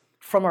us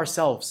from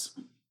ourselves.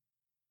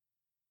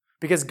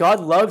 Because God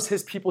loves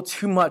his people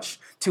too much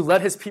to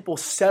let his people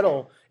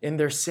settle in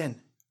their sin.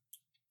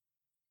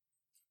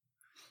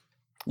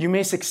 You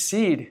may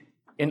succeed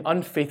in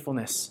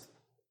unfaithfulness,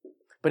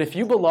 but if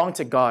you belong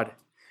to God,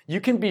 you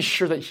can be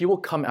sure that he will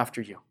come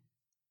after you.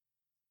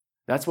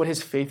 That's what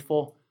his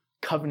faithful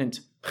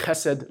covenant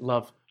chesed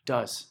love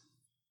does.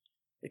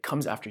 It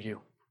comes after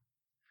you.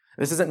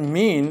 This doesn't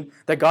mean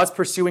that God's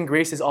pursuing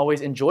grace is always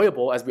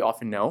enjoyable, as we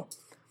often know.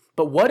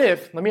 But what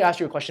if, let me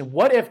ask you a question,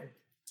 what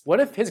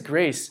if his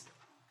grace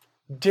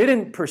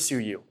didn't pursue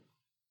you?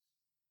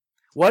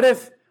 What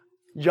if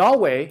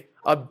Yahweh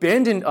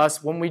abandoned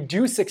us when we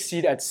do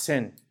succeed at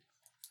sin?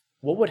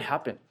 What would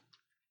happen?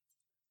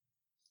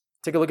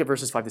 Take a look at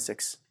verses 5 to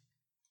 6.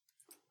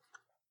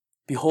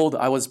 Behold,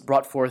 I was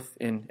brought forth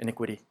in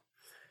iniquity,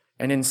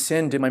 and in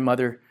sin did my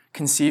mother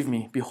conceive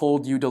me.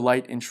 Behold, you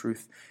delight in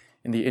truth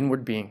in the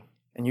inward being,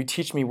 and you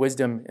teach me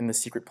wisdom in the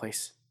secret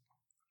place.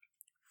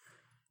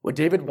 What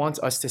David wants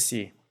us to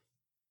see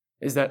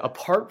is that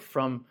apart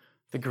from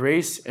the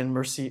grace and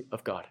mercy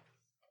of God,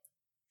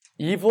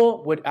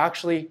 evil would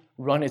actually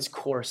run its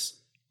course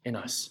in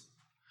us.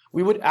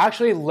 We would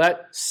actually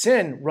let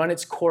sin run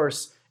its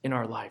course in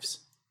our lives.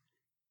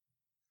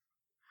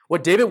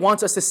 What David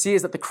wants us to see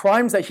is that the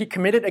crimes that he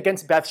committed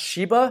against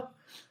Bathsheba,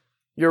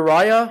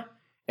 Uriah,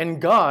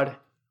 and God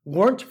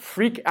weren't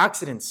freak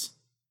accidents.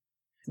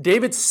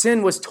 David's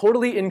sin was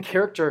totally in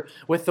character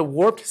with the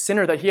warped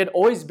sinner that he had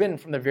always been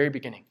from the very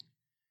beginning,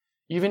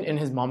 even in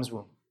his mom's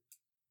womb.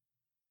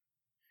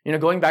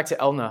 Going back to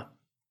Elna,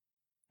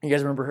 you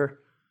guys remember her?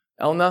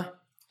 Elna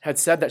had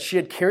said that she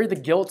had carried the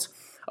guilt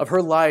of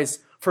her lies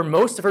for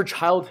most of her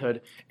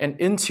childhood and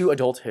into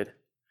adulthood.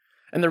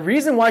 And the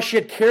reason why she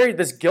had carried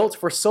this guilt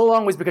for so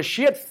long was because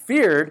she had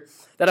feared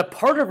that a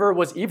part of her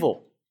was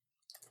evil.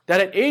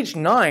 That at age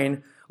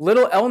 9,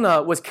 little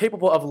Elna was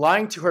capable of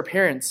lying to her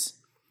parents,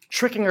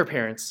 tricking her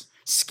parents,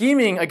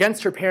 scheming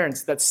against her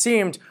parents that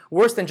seemed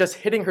worse than just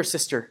hitting her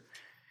sister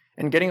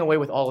and getting away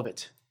with all of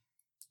it.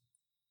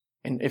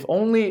 And if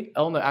only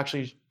Elna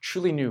actually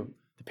truly knew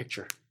the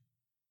picture.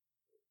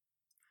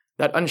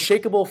 That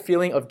unshakable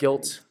feeling of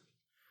guilt,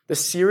 the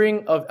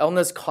searing of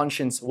Elna's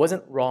conscience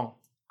wasn't wrong,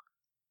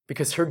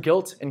 because her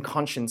guilt and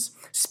conscience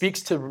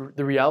speaks to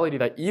the reality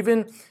that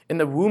even in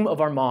the womb of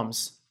our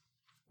moms,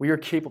 we are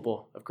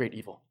capable of great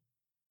evil.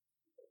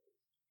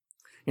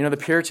 The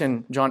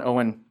Puritan John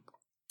Owen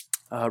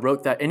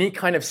wrote that any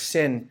kind of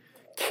sin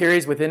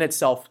carries within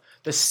itself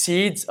the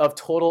seeds of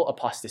total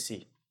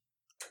apostasy.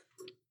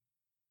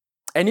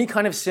 Any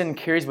kind of sin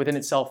carries within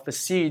itself the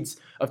seeds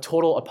of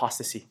total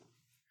apostasy.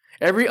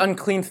 Every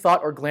unclean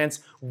thought or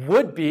glance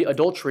would be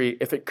adultery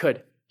if it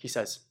could, he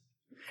says.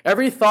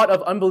 Every thought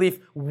of unbelief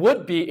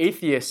would be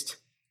atheist,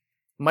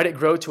 might it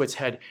grow to its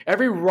head.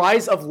 Every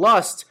rise of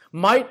lust,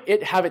 might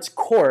it have its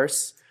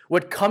course,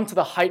 would come to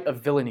the height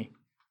of villainy.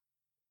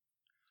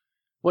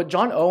 What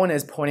John Owen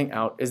is pointing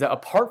out is that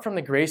apart from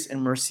the grace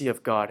and mercy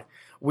of God,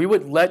 we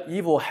would let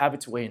evil have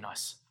its way in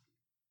us.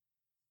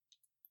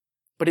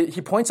 But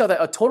he points out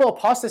that a total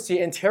apostasy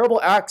and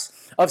terrible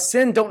acts of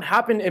sin don't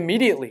happen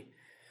immediately.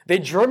 They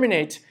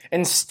germinate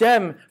and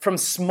stem from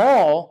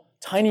small,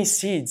 tiny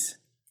seeds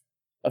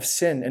of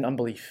sin and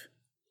unbelief.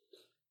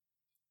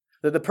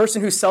 The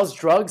person who sells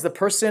drugs, the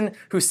person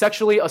who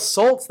sexually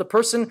assaults, the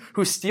person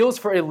who steals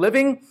for a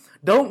living,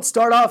 don't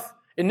start off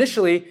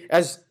initially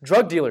as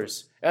drug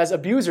dealers, as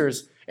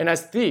abusers, and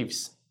as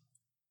thieves.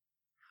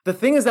 The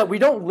thing is that we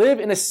don't live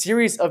in a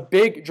series of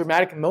big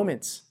dramatic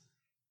moments.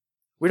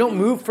 We don't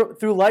move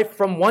through life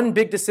from one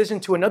big decision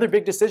to another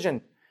big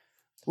decision.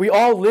 We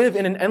all live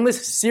in an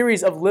endless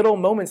series of little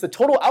moments. The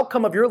total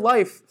outcome of your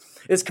life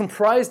is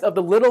comprised of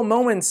the little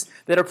moments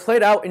that are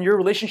played out in your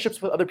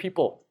relationships with other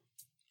people.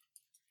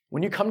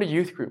 When you come to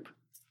youth group,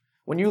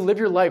 when you live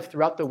your life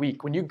throughout the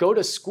week, when you go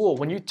to school,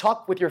 when you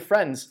talk with your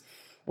friends,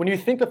 when you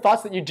think the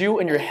thoughts that you do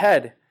in your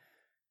head,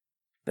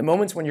 the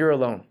moments when you're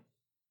alone,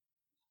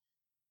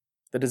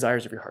 the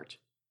desires of your heart.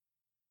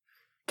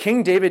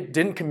 King David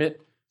didn't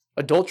commit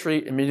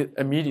adultery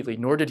immediately,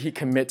 nor did he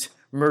commit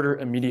murder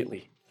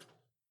immediately.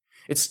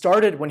 It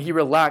started when he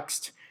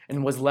relaxed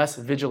and was less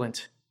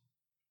vigilant.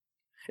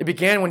 It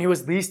began when he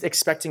was least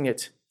expecting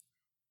it.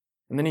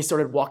 And then he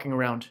started walking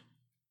around.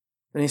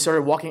 Then he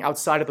started walking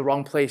outside at the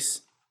wrong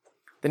place.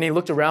 Then he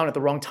looked around at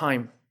the wrong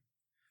time.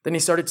 Then he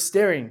started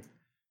staring,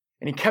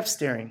 and he kept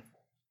staring.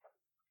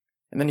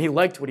 And then he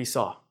liked what he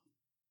saw.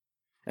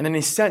 And then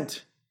he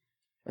sent,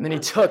 and then he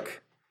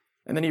took,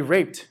 and then he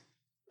raped.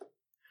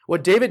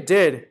 What David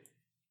did,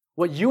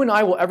 what you and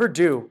I will ever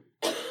do,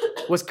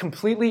 was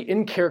completely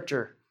in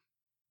character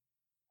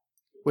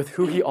with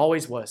who he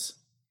always was,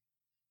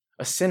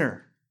 a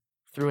sinner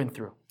through and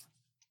through.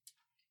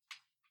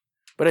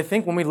 But I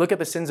think when we look at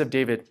the sins of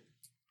David,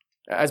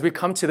 as we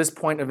come to this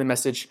point of the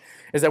message,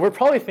 is that we're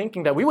probably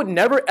thinking that we would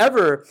never,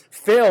 ever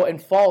fail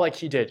and fall like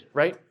he did,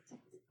 right?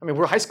 I mean,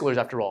 we're high schoolers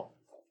after all.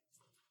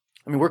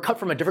 I mean, we're cut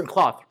from a different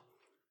cloth.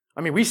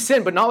 I mean, we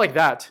sin, but not like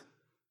that.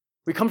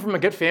 We come from a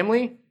good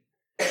family.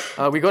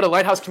 We go to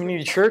Lighthouse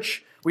Community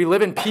Church. We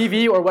live in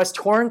PV or West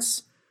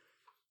Torrance.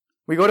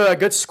 We go to a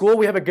good school.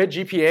 We have a good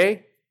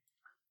GPA.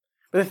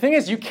 But the thing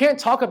is, you can't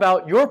talk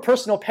about your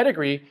personal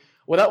pedigree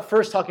without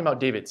first talking about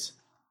David's.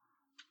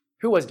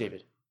 Who was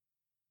David?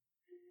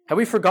 Have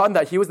we forgotten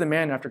that he was the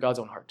man after God's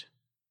own heart?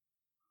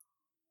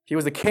 He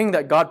was the king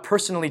that God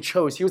personally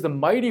chose. He was the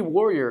mighty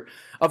warrior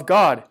of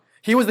God.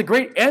 He was the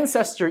great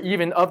ancestor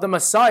even of the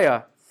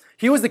Messiah.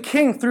 He was the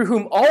king through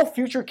whom all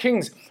future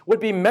kings would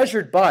be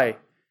measured by.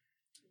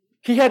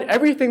 He had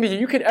everything that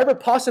you could ever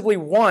possibly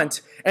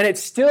want, and it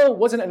still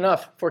wasn't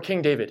enough for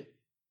King David.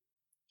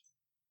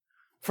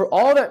 For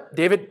all that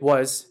David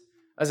was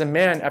as a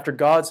man after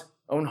God's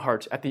own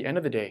heart, at the end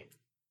of the day,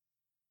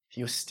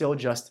 he was still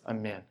just a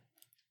man,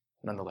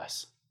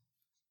 nonetheless.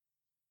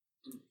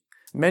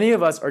 Many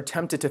of us are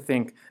tempted to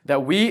think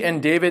that we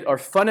and David are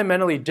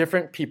fundamentally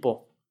different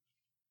people.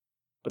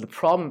 But the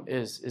problem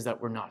is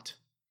that we're not.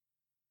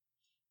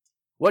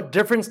 What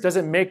difference does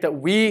it make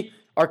that we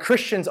are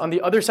Christians on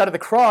the other side of the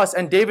cross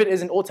and David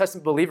is an Old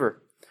Testament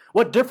believer?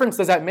 What difference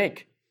does that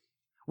make?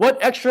 What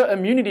extra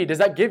immunity does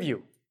that give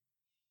you?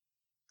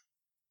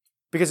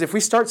 Because if we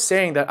start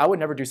saying that I would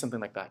never do something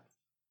like that,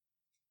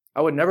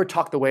 I would never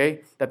talk the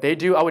way that they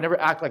do, I would never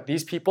act like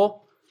these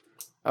people,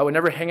 I would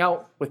never hang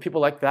out with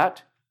people like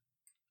that,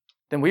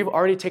 then we've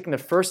already taken the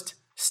first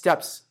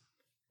steps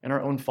in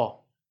our own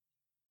fall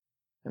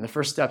and the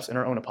first steps in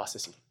our own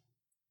apostasy.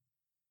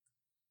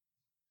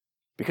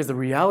 Because the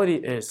reality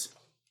is,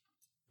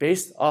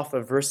 based off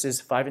of verses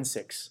 5 and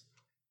 6,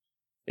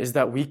 is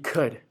that we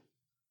could.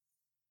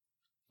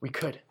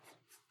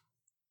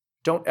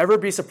 Don't ever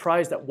be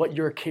surprised at what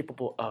you're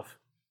capable of.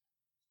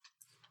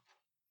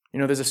 You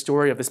know, there's a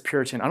story of this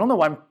Puritan. I don't know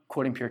why I'm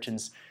quoting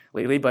Puritans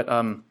lately, but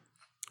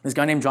this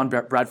guy named John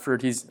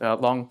Bradford, he's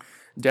long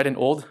dead and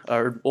old,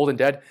 or old and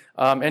dead,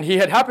 and he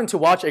had happened to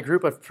watch a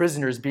group of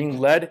prisoners being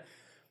led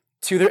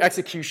to their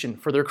execution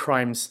for their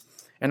crimes.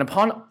 And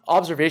upon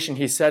observation,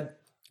 he said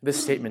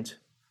this statement,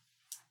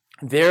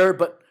 "There,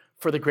 but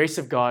for the grace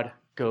of God,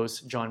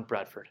 goes John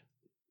Bradford."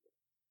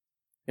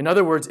 In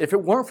other words, if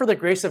it weren't for the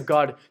grace of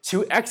God,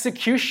 to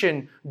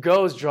execution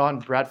goes John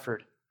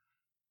Bradford.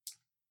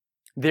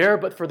 There,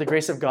 but for the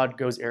grace of God,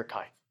 goes Eric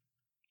Kai.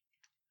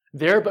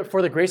 There, but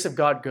for the grace of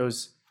God,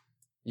 goes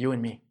you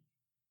and me.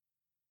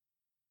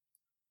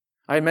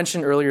 I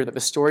mentioned earlier that the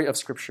story of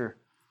Scripture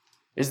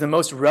is the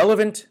most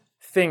relevant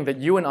thing that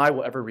you and I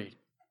will ever read.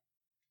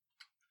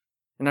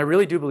 And I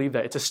really do believe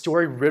that. It's a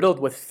story riddled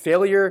with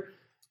failure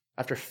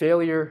after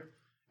failure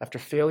after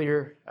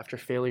failure after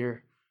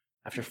failure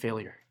after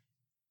failure.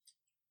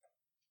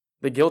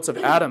 The guilt of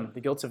Adam,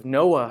 the guilt of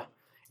Noah,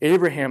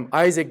 Abraham,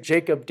 Isaac,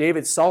 Jacob,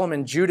 David,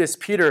 Solomon, Judas,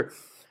 Peter,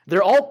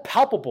 they're all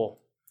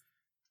palpable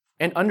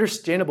and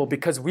understandable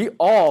because we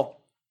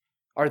all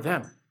are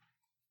them.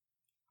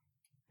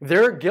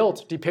 Their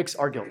guilt depicts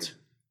our guilt.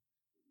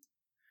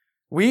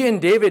 We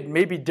and David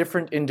may be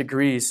different in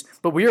degrees,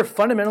 but we are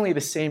fundamentally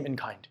the same in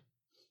kind.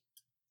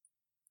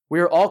 We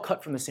are all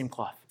cut from the same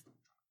cloth.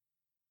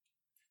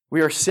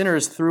 We are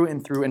sinners through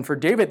and through. And for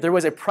David, there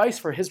was a price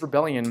for his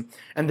rebellion,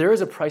 and there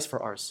is a price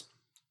for ours.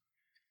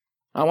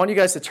 I want you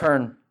guys to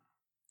turn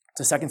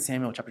to 2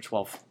 Samuel chapter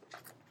 12.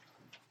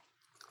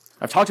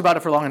 I've talked about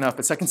it for long enough,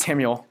 but 2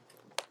 Samuel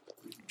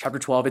chapter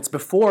 12, it's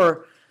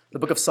before the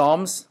book of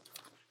Psalms.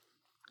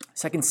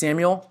 2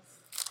 Samuel,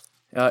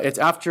 it's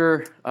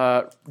after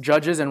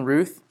Judges and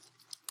Ruth.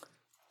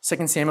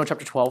 2 Samuel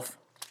chapter 12.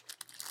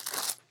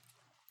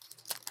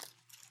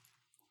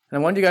 And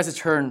I wanted you guys to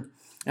turn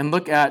and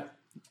look at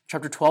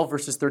chapter 12,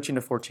 verses 13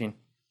 to 14.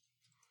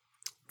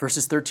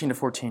 Verses 13 to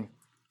 14.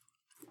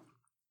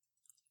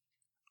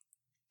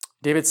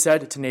 David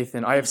said to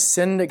Nathan, "I have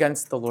sinned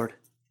against the Lord."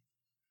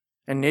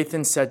 And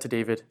Nathan said to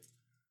David,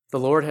 "The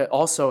Lord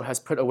also has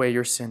put away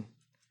your sin.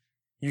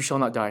 You shall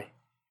not die.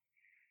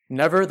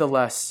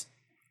 Nevertheless,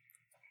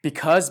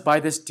 because by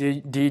this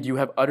deed you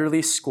have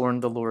utterly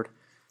scorned the Lord,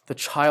 the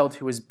child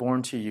who is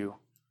born to you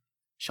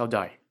shall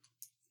die."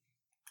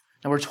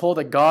 And we're told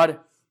that God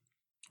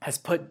has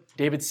put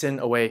David's sin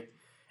away,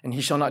 and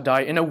he shall not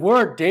die. In a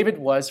word, David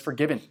was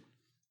forgiven.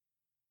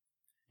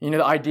 You know,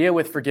 the idea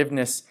with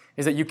forgiveness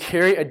is that you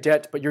carry a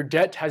debt, but your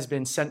debt has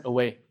been sent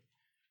away.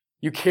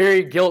 You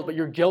carry guilt, but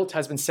your guilt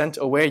has been sent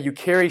away. You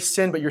carry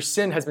sin, but your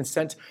sin has been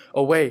sent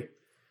away.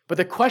 But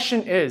the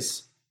question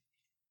is,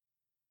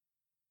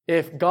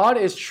 if God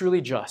is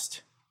truly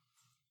just,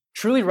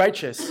 truly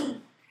righteous,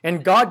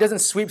 and God doesn't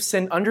sweep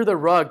sin under the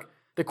rug,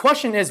 the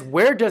question is,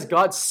 where does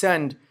God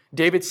send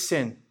David's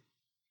sin?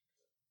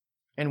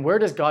 And where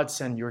does God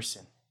send your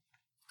sin?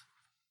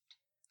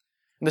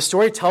 And the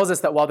story tells us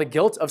that while the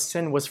guilt of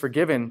sin was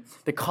forgiven,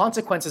 the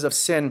consequences of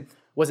sin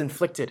was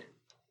inflicted.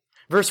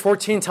 Verse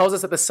 14 tells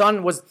us that the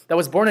son that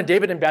was born to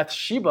David in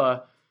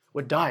Bathsheba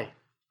would die.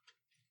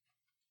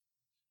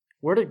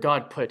 Where did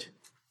God put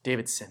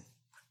David's sin.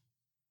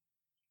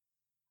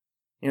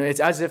 It's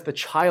as if the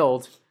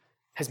child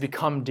has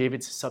become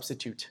David's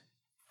substitute.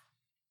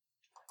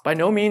 By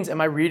no means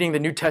am I reading the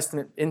New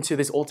Testament into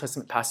this Old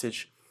Testament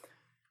passage.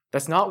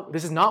 This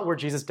is not where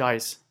Jesus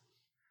dies.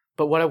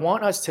 But what I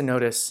want us to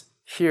notice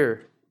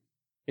here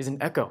is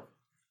an echo,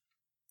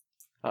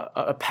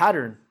 a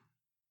pattern,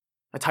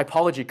 a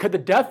typology. Could the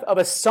death of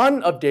a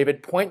son of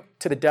David point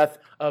to the death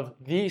of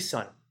the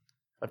son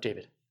of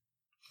David?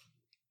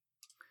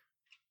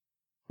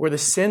 Where the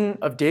sin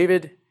of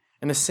David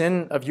and the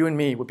sin of you and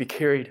me would be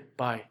carried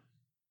by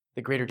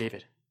the greater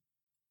David.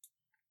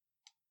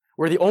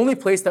 Where the only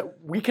place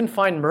that we can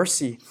find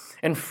mercy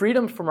and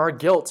freedom from our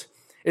guilt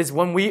is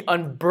when we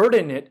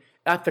unburden it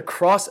at the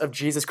cross of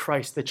Jesus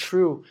Christ, the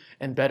true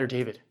and better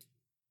David.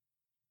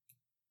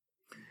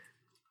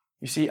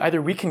 You see,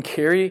 either we can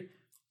carry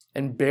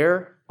and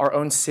bear our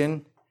own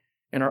sin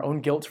and our own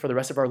guilt for the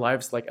rest of our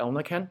lives like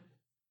Elna can,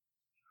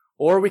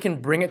 or we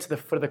can bring it to the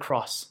foot of the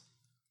cross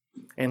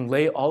and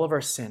lay all of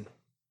our sin,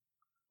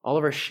 all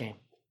of our shame,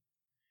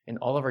 and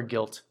all of our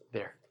guilt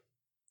there.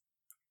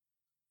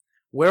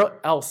 Where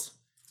else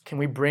can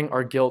we bring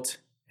our guilt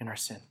and our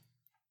sin?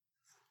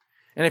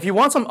 And if you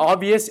want some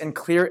obvious and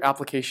clear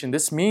application,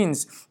 this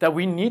means that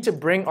we need to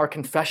bring our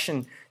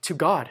confession to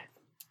God,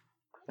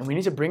 and we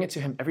need to bring it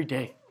to Him every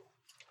day.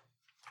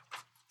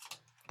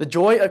 The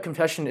joy of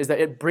confession is that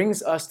it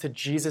brings us to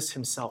Jesus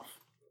Himself.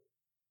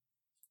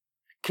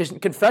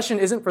 Confession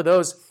isn't for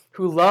those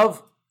who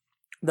love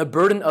the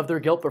burden of their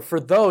guilt, but for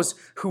those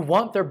who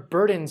want their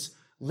burdens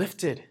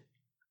lifted.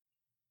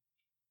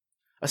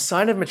 A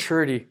sign of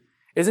maturity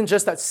isn't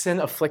just that sin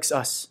afflicts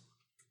us.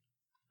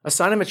 A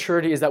sign of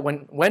maturity is that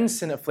when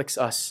sin afflicts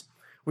us,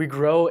 we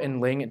grow in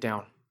laying it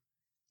down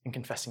and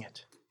confessing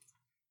it.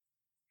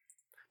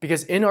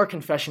 Because in our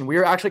confession, we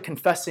are actually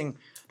confessing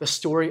the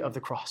story of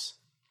the cross.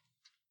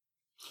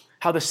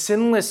 How the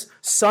sinless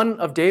Son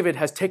of David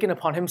has taken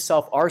upon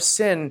Himself our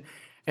sin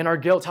and our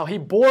guilt, how He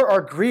bore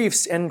our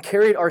griefs and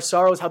carried our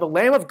sorrows, how the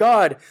Lamb of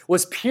God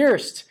was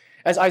pierced,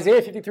 as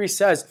Isaiah 53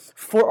 says,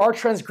 for our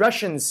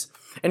transgressions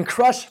and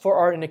crushed for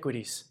our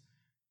iniquities.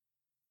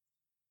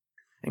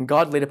 And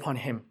God laid upon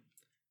Him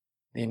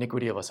the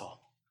iniquity of us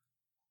all.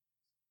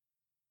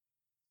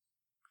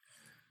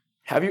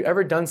 Have you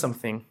ever done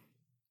something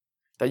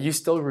that you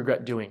still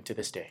regret doing to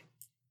this day?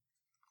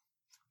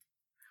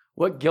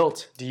 What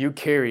guilt do you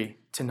carry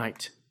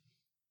tonight?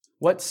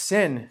 What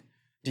sin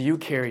do you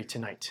carry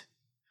tonight?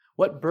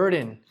 What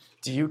burden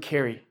do you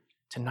carry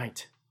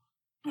tonight?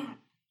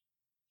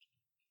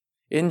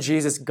 In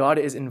Jesus, God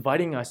is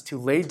inviting us to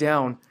lay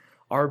down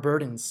our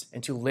burdens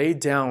and to lay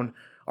down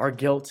our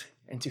guilt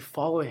and to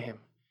follow Him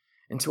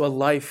into a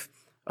life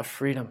of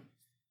freedom.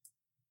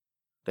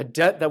 The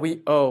debt that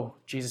we owe,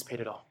 Jesus paid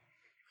it all.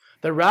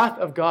 The wrath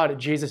of God,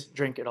 Jesus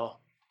drank it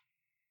all.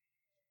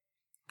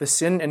 The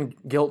sin and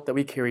guilt that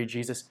we carry,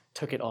 Jesus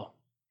took it all.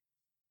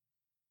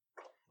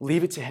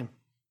 Leave it to Him.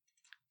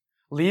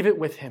 Leave it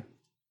with Him.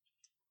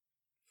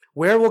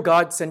 Where will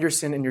God send your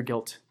sin and your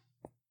guilt?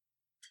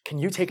 Can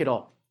you take it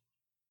all?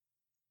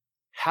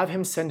 Have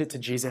Him send it to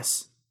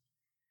Jesus.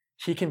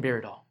 He can bear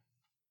it all,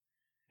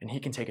 and He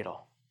can take it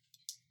all.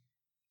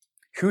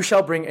 Who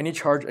shall bring any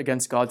charge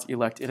against God's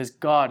elect? It is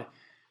God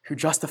who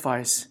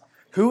justifies.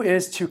 Who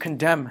is to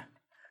condemn?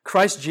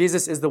 Christ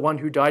Jesus is the one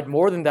who died,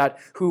 more than that,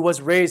 who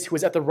was raised, who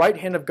is at the right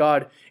hand of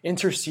God,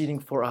 interceding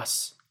for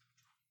us.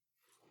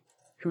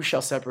 Who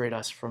shall separate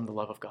us from the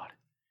love of God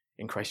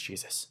in Christ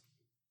Jesus?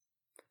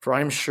 For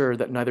I am sure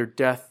that neither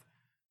death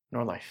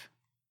nor life,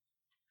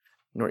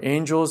 nor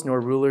angels, nor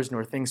rulers,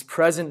 nor things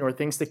present, nor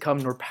things to come,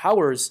 nor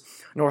powers,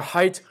 nor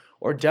height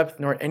or depth,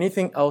 nor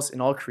anything else in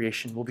all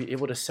creation will be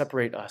able to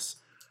separate us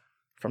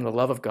from the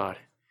love of God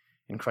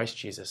in Christ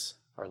Jesus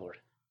our Lord.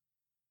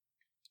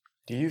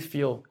 Do you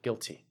feel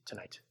guilty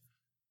tonight?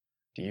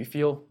 Do you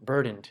feel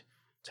burdened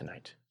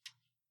tonight?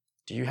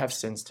 Do you have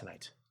sins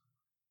tonight?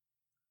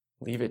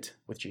 Leave it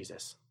with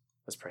Jesus.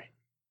 Let's pray.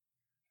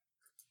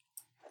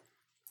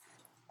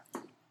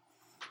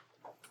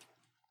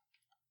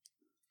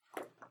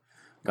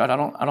 God,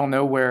 I don't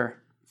know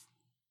where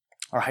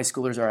our high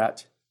schoolers are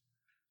at.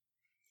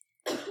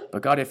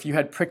 But God, if you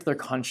had pricked their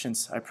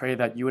conscience, I pray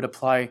that you would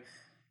apply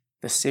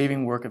the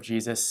saving work of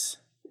Jesus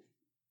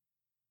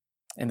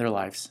in their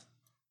lives.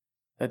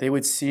 That they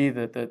would see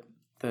the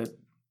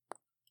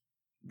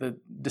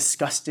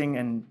disgusting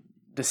and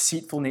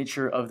deceitful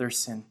nature of their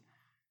sin.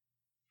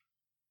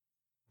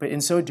 But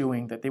in so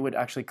doing, that they would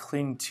actually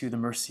cling to the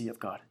mercy of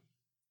God.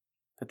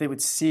 That they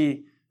would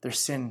see their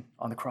sin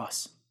on the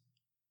cross.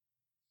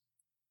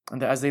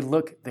 And that as they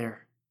look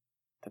there,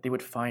 that they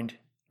would find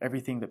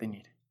everything that they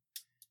need.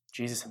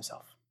 Jesus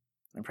Himself.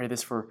 I pray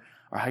this for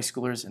our high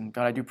schoolers. And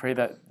God, I do pray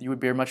that you would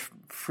bear much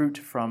fruit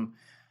from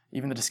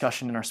even the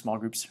discussion in our small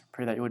groups.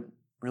 Pray that you would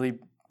really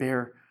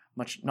bear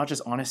much, not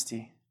just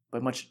honesty,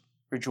 but much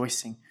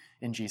rejoicing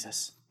in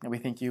Jesus. And we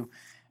thank you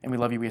and we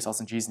love you. We ask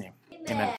in Jesus' name. Amen.